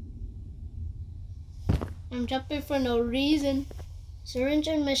 I'm jumping for no reason.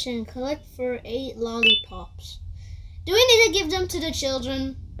 Syringin mission. Collect for 8 lollipops. Do we need to give them to the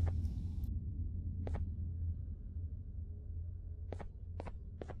children?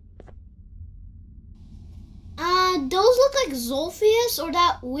 Those look like Zolphius or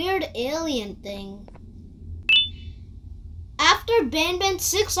that weird alien thing. After Ban Ban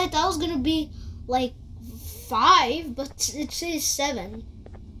 6, I thought it was gonna be like 5, but it says 7.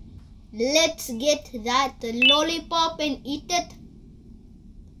 Let's get that lollipop and eat it.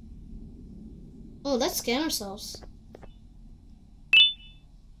 Oh, let's scan ourselves.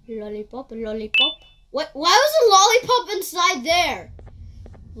 Lollipop, lollipop. What? Why was a lollipop inside there?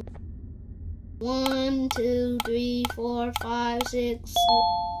 1, 2, 3, 4, 5, 6. 7.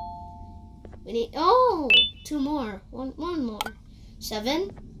 We need 2 more. One more. 7.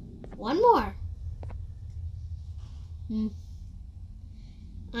 One more.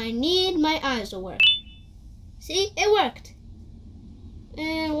 I need my eyes to work. See, it worked.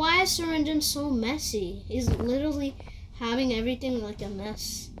 And why is Sir Engine so messy? He's literally having everything like a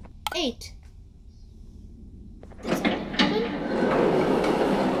mess. 8. Did something happen?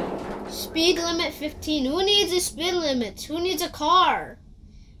 Speed limit 15. Who needs a speed limit? Who needs a car?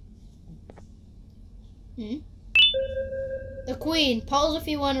 The Queen. Pause if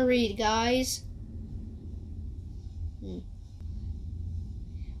you want to read, guys.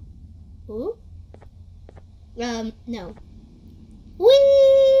 Who? No.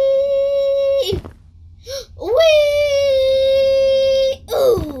 Wee! Wee!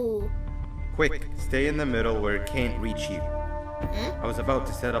 Ooh! Quick, stay in the middle where it can't reach you. Huh? I was about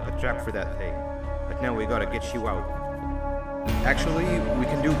to set up a trap for that thing, but now we gotta get you out. Actually, we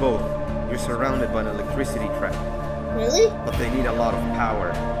can do both. You're surrounded by an electricity trap. Really? But they need a lot of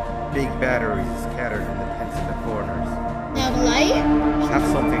power. Big batteries scattered in the pens in the corners. Now light? Have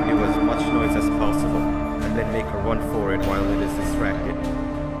something do as much noise as possible, and then make a run for it while it is distracted.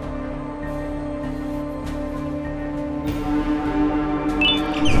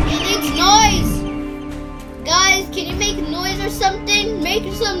 It needs noise! Guys, can you make noise or something?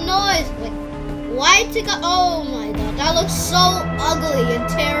 Make some noise! Wait, why take a... Oh my god, that looks so ugly and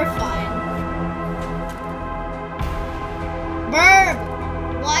terrifying. Burb!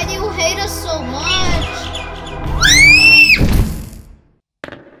 Why do you hate us so much?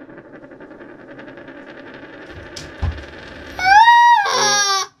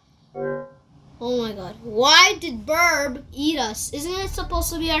 Oh my god. Why did Burb eat us? Isn't it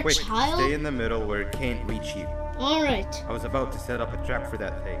supposed to be our Quick, child? stay in the middle where it can't reach you. Alright. I was about to set up a trap for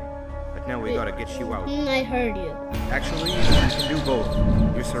that thing, but now we gotta get you out. I heard you. Actually, you can do both.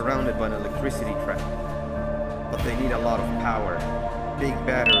 You're surrounded by an electricity trap, but they need a lot of power. Big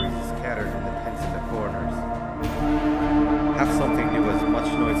batteries scattered in the pens in the corners. Have something do as much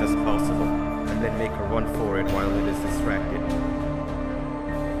noise as possible, and then make a run for it while it is distracted.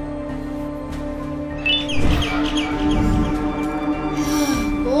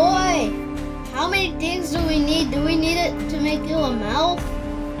 Boy, how many things do we need? Do we need it to make you a mouth?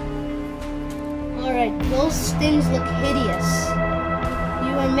 Alright, those things look hideous.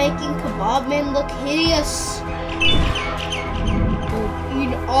 You are making Kebab Man look hideous.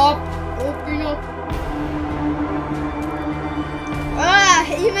 Open up, open up. Ah,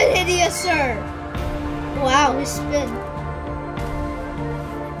 even hideouser. Wow, he spin.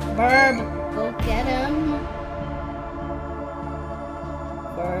 Burb, go get him.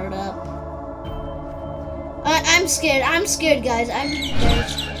 Bird up. I'm scared, guys. I'm very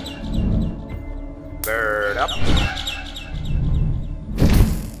scared. Bird up.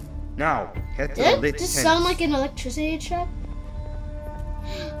 Now, head to the lit Does it tent. sound like an electricity trap?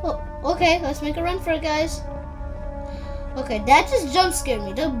 Oh, okay, let's make a run for it, guys. Okay, that just jump scared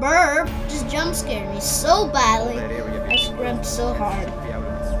me. The burb just jump scared me so badly. I screamed so hard.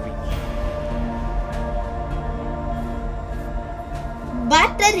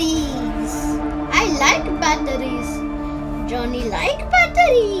 Batteries! I like batteries. Johnny like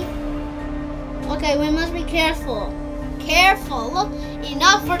battery. Okay, we must be careful. Careful. Look,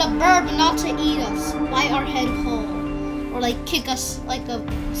 enough for the bird not to eat us by our head hole. Or like kick us like a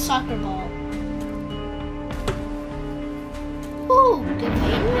soccer ball. Ooh,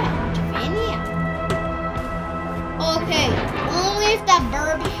 Gavania. Okay, only if that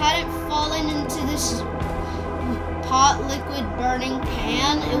bird hadn't fallen into this hot liquid burning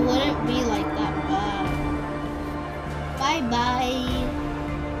pan, it wouldn't be like that bad. Bye bye.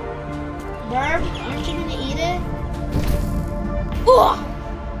 Burb, aren't you gonna eat it? Ooh!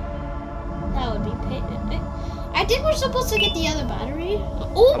 That would be pain. I think we're supposed to get the other battery.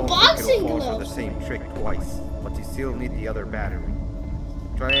 Ooh, boxing gloves! gloves! The same trick twice, but you still need the other battery.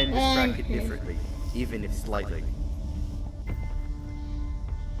 Try and distract it differently, even if slightly.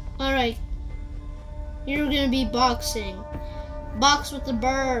 Alright. You're gonna be boxing. Box with the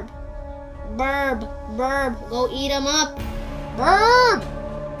burb. Burb, burb, go eat him up. Burb!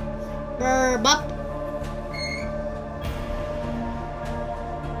 Burb up.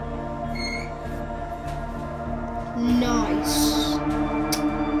 Nice.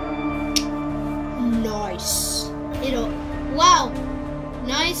 Nice. Wow.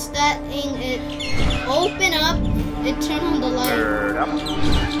 Nice that thing, it open up, it turn on the light. Bird up.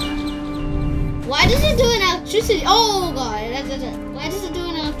 Why does it do an electricity? Oh god, why does it do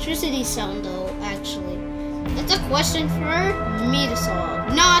an electricity sound though, actually? That's a question for me to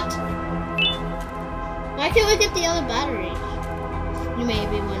solve. Not! Why can't we get the other battery? You may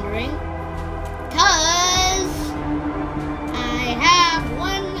be wondering. 'Cause I have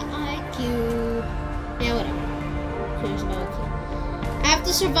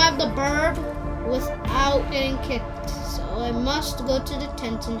to survive the burb without getting kicked. So I must go to the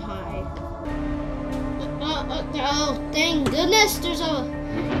tent and hide. Oh, thank goodness there's a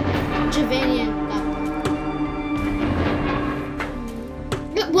Javanian.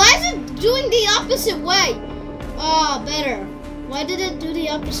 Why is it doing the opposite way? Oh, better. Why did it do the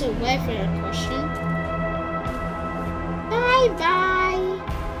opposite way for that question? Bye-bye.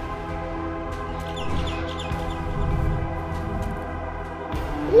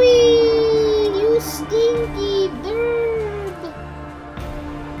 Whee! You stinky bird!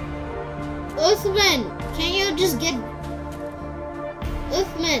 Uthman, can't you just get...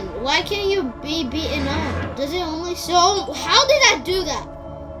 Uthman, why can't you be beaten up? Does it only show... How did I do that?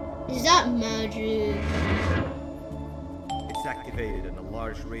 Is that magic? It's activated and a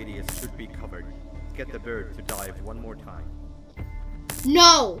large radius should be covered. Get the bird to dive one more time.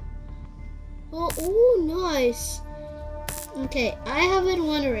 No! Oh, ooh, nice. Okay, I have been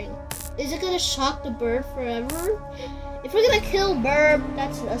wondering, is it gonna shock the bird forever? If we're gonna kill Burb,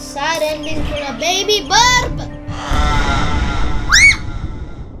 that's a sad ending for a baby Burb!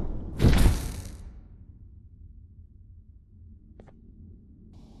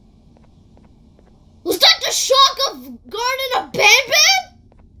 Was that the shock of Garten of Ban Ban?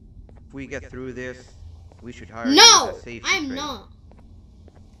 If we get through this, we should hire No, a safety I'm trainer. not.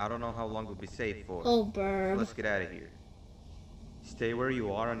 I don't know how long we'll be safe for. Oh, Burb. Let's get out of here. Stay where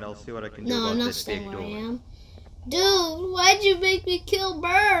you are and I'll see what I can do No, about I'm not this staying big where I door. am. Dude, why'd you make me kill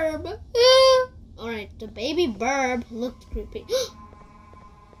Burb? Alright, the baby Burb looked creepy.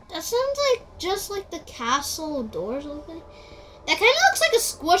 That sounds like just like the castle door or something. That kind of looks like a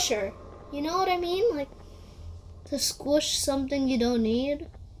squisher. You know what I mean? Like to squish something you don't need.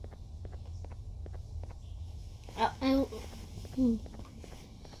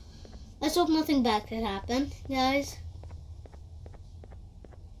 Let's hope nothing bad could happen, guys.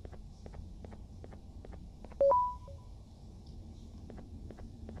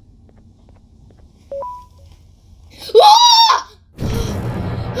 Ah!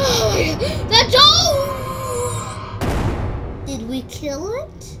 Oh my God. That jump! Did we kill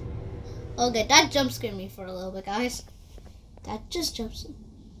it? Okay, that jump scared me for a little bit, guys. That just jumps.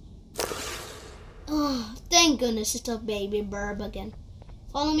 Oh, thank goodness it's a baby Burb again.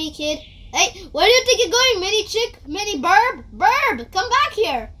 Follow me, kid. Hey, where do you think you're going, mini chick? Mini Burb? Burb, come back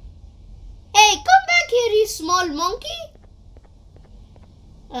here. Hey, come back here, you small monkey.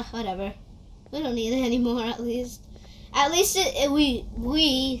 Whatever. We don't need it anymore, at least. At least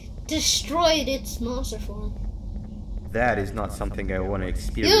we destroyed its monster form. That is not something I want to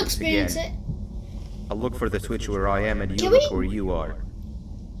experience You experience again. it. I'll look for the switch where I am and you Can look we- where you are.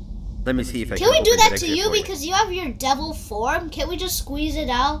 Let me see if I can Can we do open that the to exit you for because you have your devil form? Can't we just squeeze it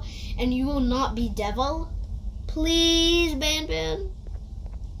out and you will not be devil? Please, Ban Ban.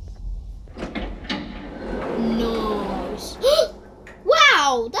 Nice.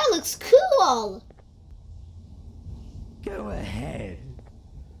 Wow, that looks cool. Go ahead.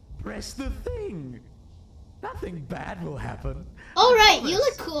 Press the thing. Nothing bad will happen. All right, you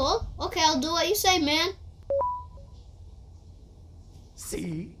look cool. Okay, I'll do what you say, man.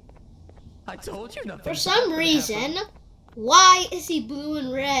 See? I told you nothing. For some reason, why is he blue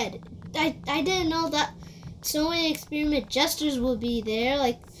and red? I didn't know that so many experiment jesters would be there,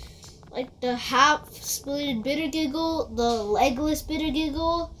 like the half-splitted Bittergiggle, the legless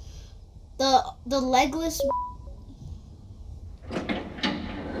Bittergiggle, the legless.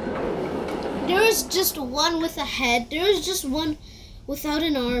 There was just one with a head. There was just one without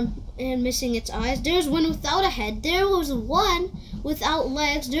an arm and missing its eyes. There's one without a head. There was one without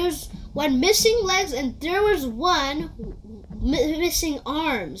legs. There's one missing legs, and there was one missing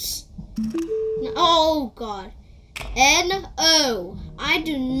arms. Oh God. N-O. I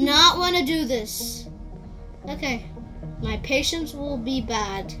do not want to do this. Okay. My patience will be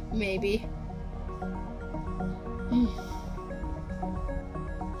bad, maybe.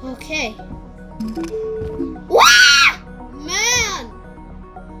 Okay. Wah! Man!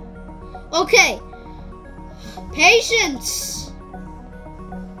 Okay. Patience!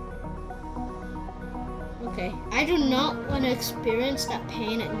 Okay, I do not want to experience that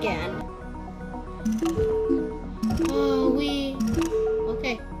pain again.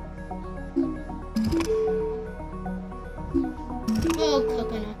 Okay. Oh,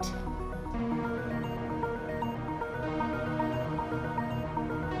 coconut.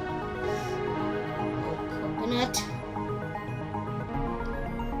 Coconut.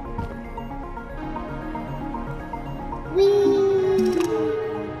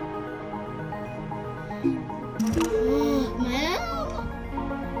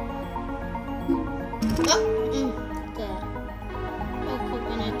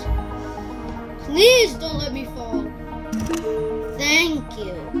 Please don't let me fall. Thank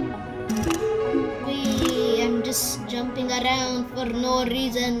you. I'm just jumping around for no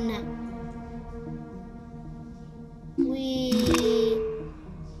reason.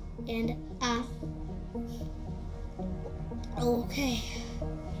 And okay.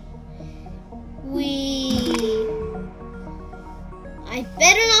 I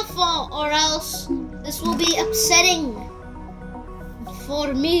better not fall, or else this will be upsetting.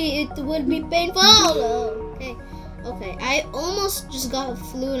 For me, it will be painful. Okay. I almost just got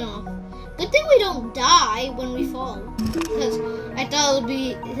flown off. Good thing we don't die when we fall, because I thought it would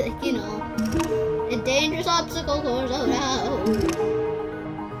be, like, you know, a dangerous obstacle course. Oh no.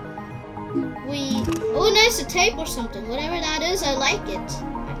 Oh, nice, a tape or something. Whatever that is, I like it.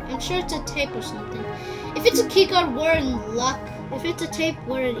 I'm sure it's a tape or something. If it's a keycard, we're in luck. If it's a tape,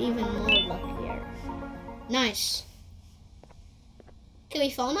 we're in even more luck here. Nice. Can we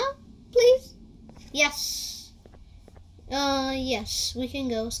fall now, please? Yes. Yes, we can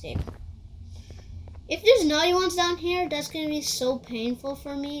go escape. If there's naughty ones down here, that's gonna be so painful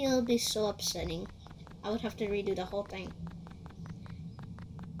for me. It'll be so upsetting. I would have to redo the whole thing.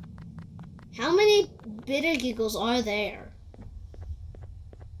 How many Bittergiggles are there?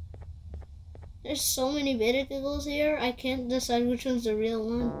 There's so many Bittergiggles here, I can't decide which one's the real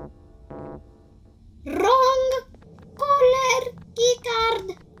one. Wrong color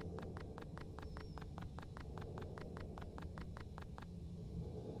keycard.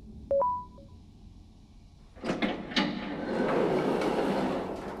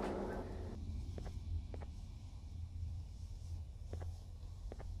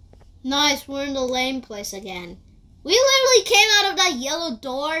 Nice, we're in the lame place again. We literally came out of that yellow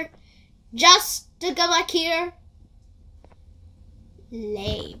door just to go back here.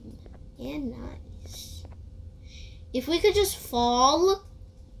 Lame. And nice. If we could just fall,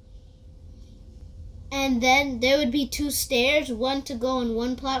 and then there would be two stairs, one to go on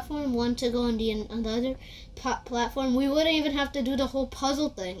one platform, one to go on the other platform. We wouldn't even have to do the whole puzzle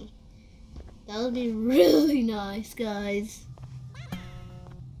thing. That would be really nice, guys.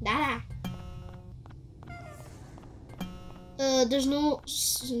 Dada. There's no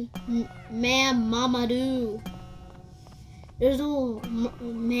ma'am mama do. There's no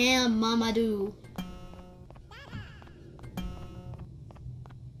ma'am mama do.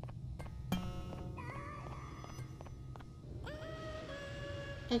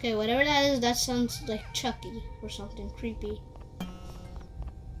 Okay, whatever that is, that sounds like Chucky or something creepy.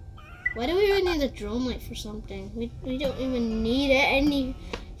 Why do we even need a drone light for something? We don't even need it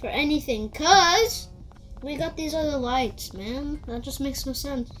for anything, cause we got these other lights, man. That just makes no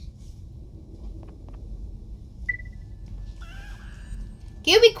sense.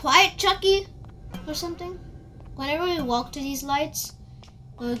 Can you be quiet, Chucky? Or something? Whenever we walk to these lights,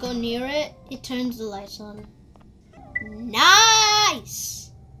 when we go near it, it turns the lights on. Nice!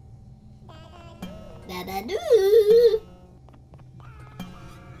 Dadadoo!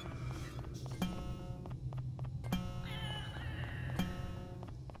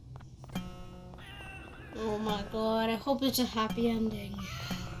 Oh my god, I hope it's a happy ending.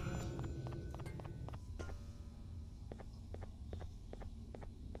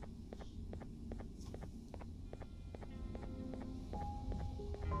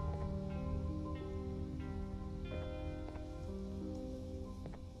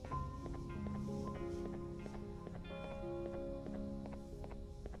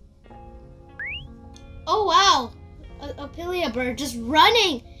 Oh wow! A paly bird just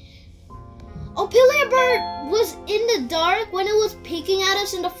running! Opalia bird was in the dark when it was peeking at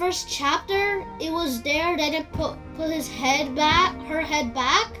us in the first chapter. It was there, then it put his head back, her head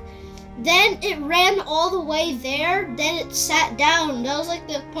back. Then it ran all the way there, then it sat down. That was like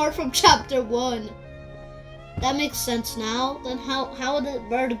the part from chapter 1. That makes sense now. Then how would the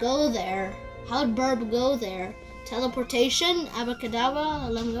bird go there? How would bird go there? Teleportation? Abracadabra?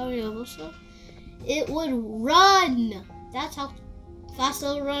 Lambda? It would run. That's how fast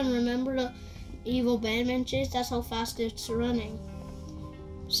it'll run. Remember the evil Ban Ban chase? That's how fast it's running.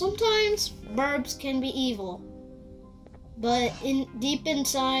 Sometimes burbs can be evil, but deep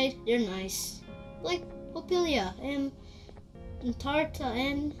inside they're nice, like Opalia and Tarta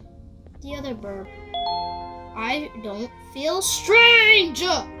and the other burb. I don't feel strange.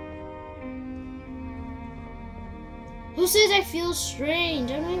 Who says I feel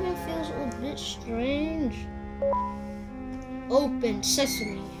strange? I don't even feel a bit strange. Open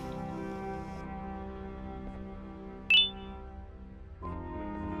sesame.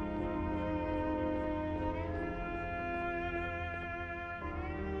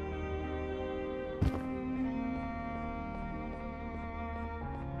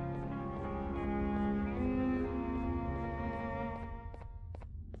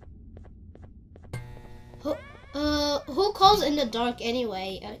 Who calls in the dark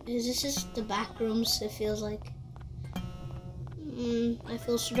anyway? Is this just the back rooms? It feels like. I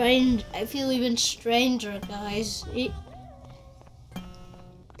feel strange. I feel even stranger, guys.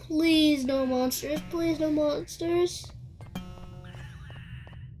 Please no monsters. Please no monsters.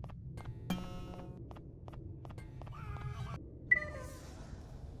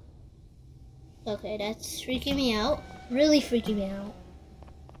 Okay, that's freaking me out. Really freaking me out.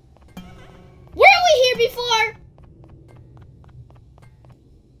 Were we here before?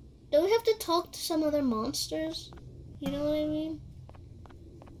 Do we have to talk to some other monsters? You know what I mean?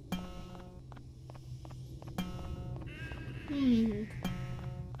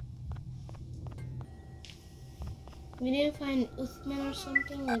 We need to find Uthman or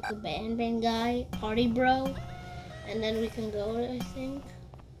something, like the Ban Ban guy, party bro, and then we can go, I think.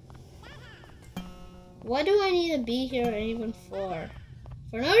 Why do I need to be here even for?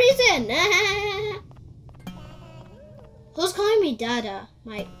 For no reason! Who's calling me Dada?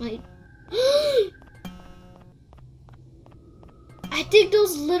 My I think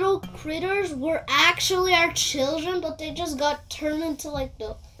those little critters were actually our children, but they just got turned into like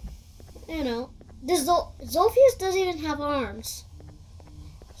the, you know, this Zophius doesn't even have arms.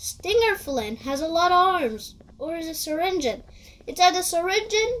 Stinger Flynn has a lot of arms, or is it Syringin? It's either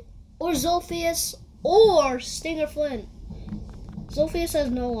Syringin or Zophius or Stinger Flynn. Zophius has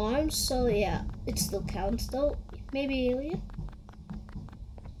no arms, so yeah, it still counts though. Maybe alien.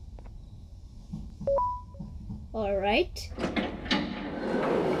 All right.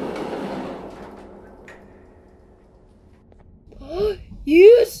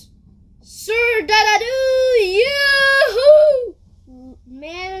 Yes, Sir Dadadoo, yahoo!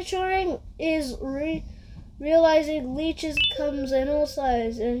 Monitoring is realizing leeches comes in all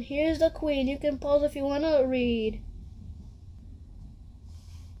sizes, and here's the queen. You can pause if you want to read.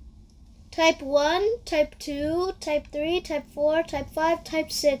 Type 1, Type 2, Type 3, Type 4, Type 5,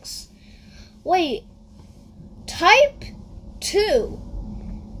 Type 6. Wait, Type 2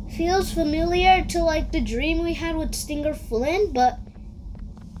 feels familiar to like the dream we had with Stinger Flynn, but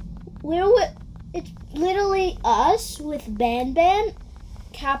it's literally us with Ban Ban,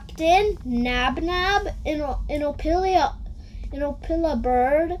 Captain, Nab Nab, and Opila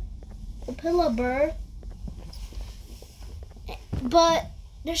Bird. But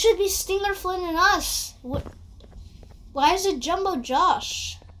there should be Stinger Flynn and us. Why is it Jumbo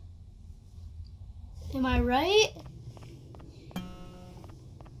Josh? Am I right?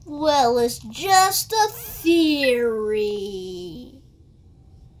 Well, it's just a theory.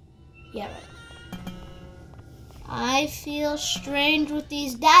 Yeah, right. I feel strange with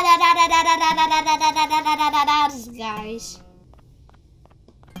these guys.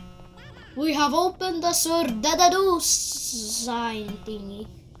 We have opened the Sir Dadadoo sign thingy.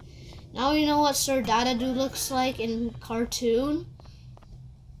 Now we know what Sir Dadadoo looks like in cartoon.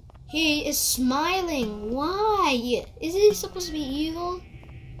 He is smiling. Why? Is he supposed to be evil?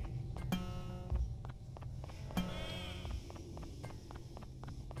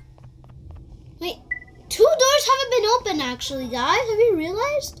 Wait, 2 doors haven't been open actually, guys. Have you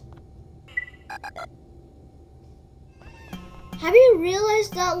realized? Have you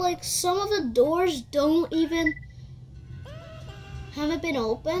realized that like some of the doors haven't been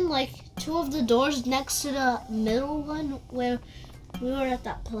open? Like 2 of the doors next to the middle one where we were at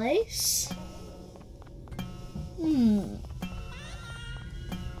that place.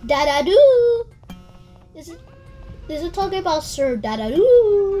 Dadadoo. Is it talking about Sir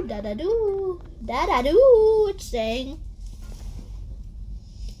Dadadoo? Dadadoo. Dadadoo. It's saying.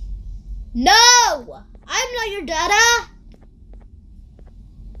 No! I'm not your dada!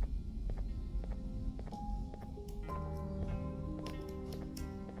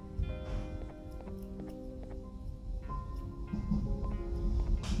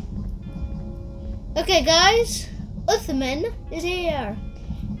 Okay, guys, Uthman is here.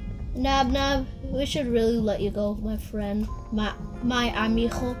 Nab Nab, we should really let you go, my friend, my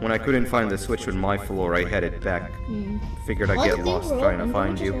amigo. When I couldn't find the switch on my floor, I headed back. Figured I'd get lost trying to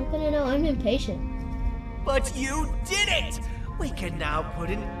find you. Open it now. I'm impatient. But you did it! We can now put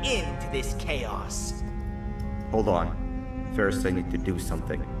an end to this chaos. Hold on. First, I need to do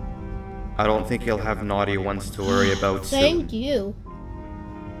something. I don't think he'll have naughty ones to worry about soon. Thank you.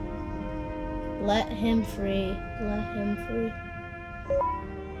 Let him free. Let him free.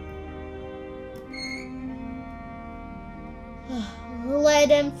 Let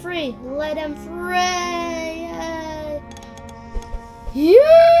him free. Let him free.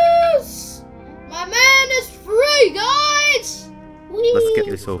 Yes! My man is free, guys! Whee! Let's get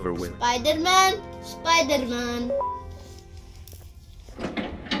this over with. Spider-Man. Spider-Man.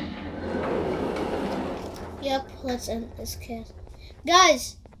 Yep, let's end this cast.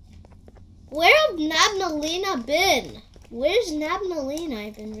 Guys, where have Nab Baleena been? Where's Nab Baleena? I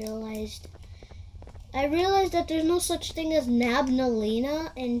haven't realized. I realized that there's no such thing as Nab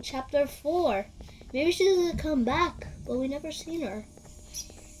Baleena in chapter 4. Maybe she's gonna come back, but we never seen her.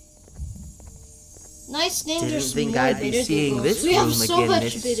 Nice names. Didn't think I'd be seeing this we room have so again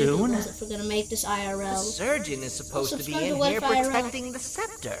much this soon. If we're gonna make this IRL. The surgeon is supposed to be in to here IRL. protecting the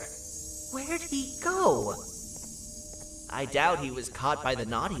Septer. Where'd he go? I doubt he was caught by the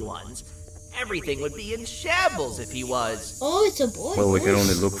naughty ones. Everything would be in shambles if he was. Oh, it's a boy. Well, we can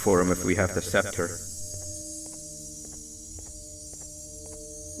only look for him if we have the Septer.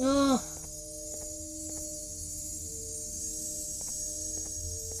 Oh.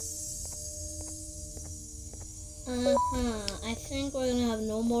 I think we're gonna have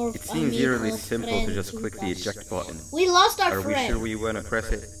no more. It seems eerily simple to just click the eject button. We lost our friend. Are we sure we want to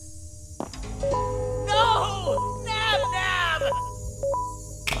press it? No! Nab Nab!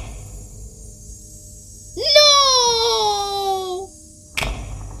 No!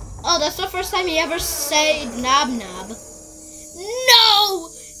 Oh, that's the first time he ever said Nab Nab. No!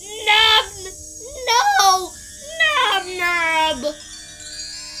 Nab! No! Nab Nab!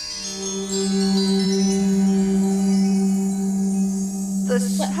 The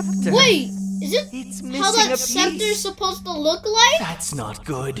Septer. Wait, is it it's how that Septer's supposed to look like? That's not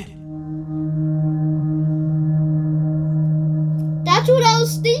good. That's what I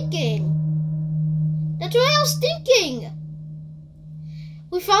was thinking. That's what I was thinking.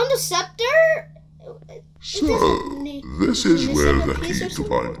 We found a Septer. So, this is where the key to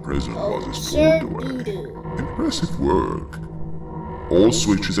find prison was stored away. Impressive work. All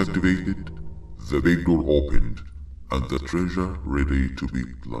switches activated, the big door opened, and the treasure ready to be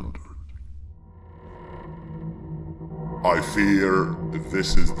plundered. I fear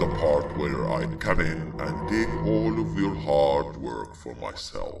this is the part where I come in and take all of your hard work for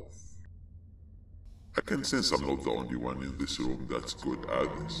myself. I can sense I'm not the only one in this room that's good at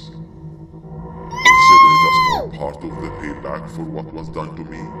this. Consider it a small part of the payback for what was done to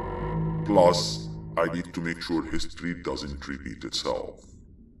me. Plus, I need to make sure history doesn't repeat itself.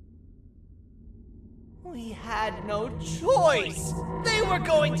 We had no choice! They were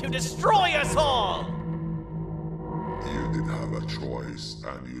going to destroy us all! You did have a choice,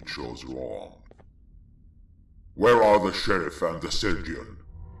 and you chose wrong. Where are the sheriff and the surgeon?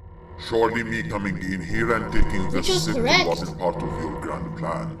 Surely me coming in here and taking the city wasn't part of your grand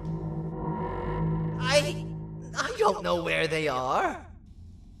plan. I don't know where they are.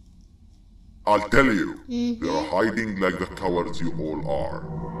 I'll tell you, they're hiding like the cowards you all are.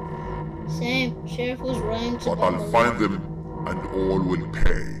 Same. Sheriff was running to But I'll find them, and all will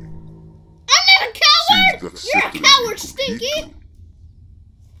pay. I'm not a coward! You're a coward, Stinky!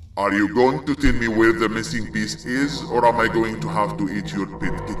 Are you going to tell me where the missing piece is, or am I going to have to eat your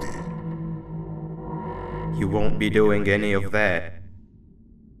pet kitty? You won't be doing any of that.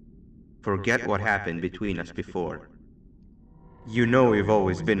 Forget what happened between us before. You know you've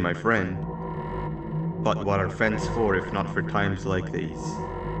always been my friend. But what are friends for if not for times like these?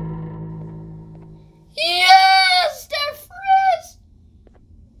 Yes! They're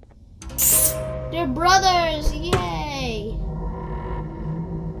friends! They're brothers! Yay!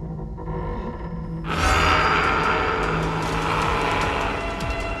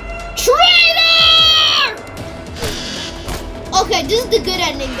 Traitor! Okay, this is the good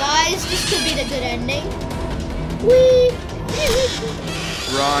ending, guys. This could be the good ending. Whee!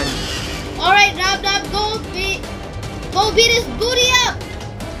 Run! Alright, Nab Nab, go beat his booty up!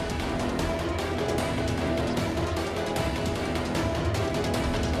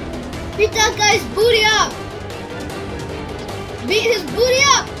 Beat that guy's booty up! Beat his booty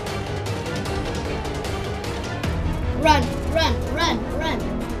up! Run, run, run, run.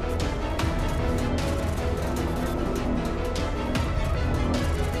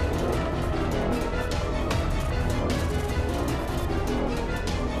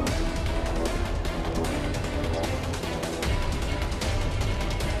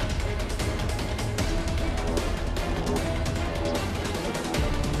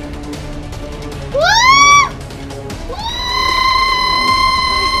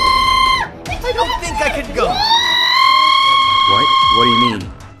 I don't think I could go. What? What do you mean?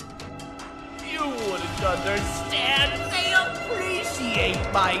 You wouldn't understand. They appreciate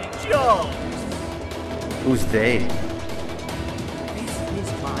my jokes. Who's they? This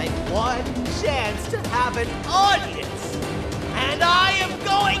is my one chance to have an audience. And I am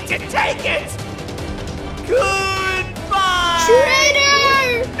going to take it. Goodbye.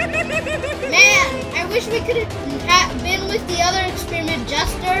 Traitor! Man, I wish we could have been with the other experiment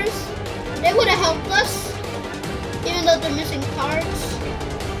jesters. They would have helped us. even though they're missing parts.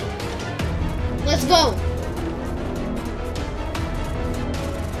 Let's go.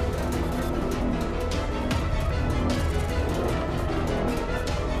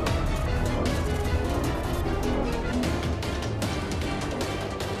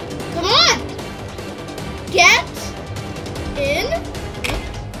 Come on! Get in.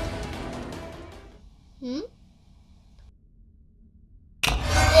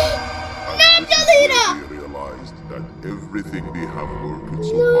 Nab Baleena! They realized that everything they have worked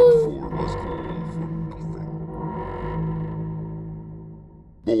so hard for was all for nothing.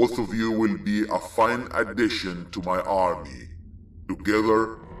 Both of you will be a fine addition to my army.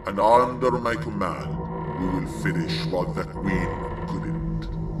 Together and under my command, we will finish what the Queen couldn't.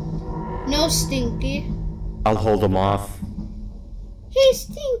 No, Stinky. I'll hold him off. Hey,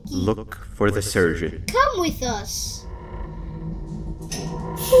 Stinky. Look for the surgeon. Come with us.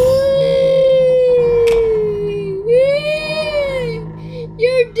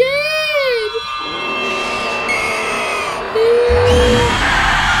 You're dead.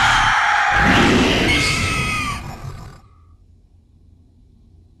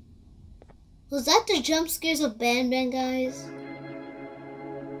 Was that the jump scares of Ban Ban, guys?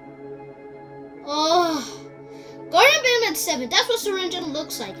 Oh, Garten of Ban Ban 7. That's what Syringa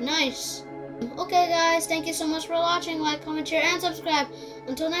looks like. Nice. Okay, guys. Thank you so much for watching. Like, comment, share, and subscribe.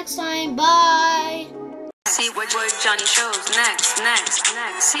 Until next time. Bye. See what Johny shows next.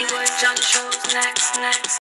 See what Johny shows next.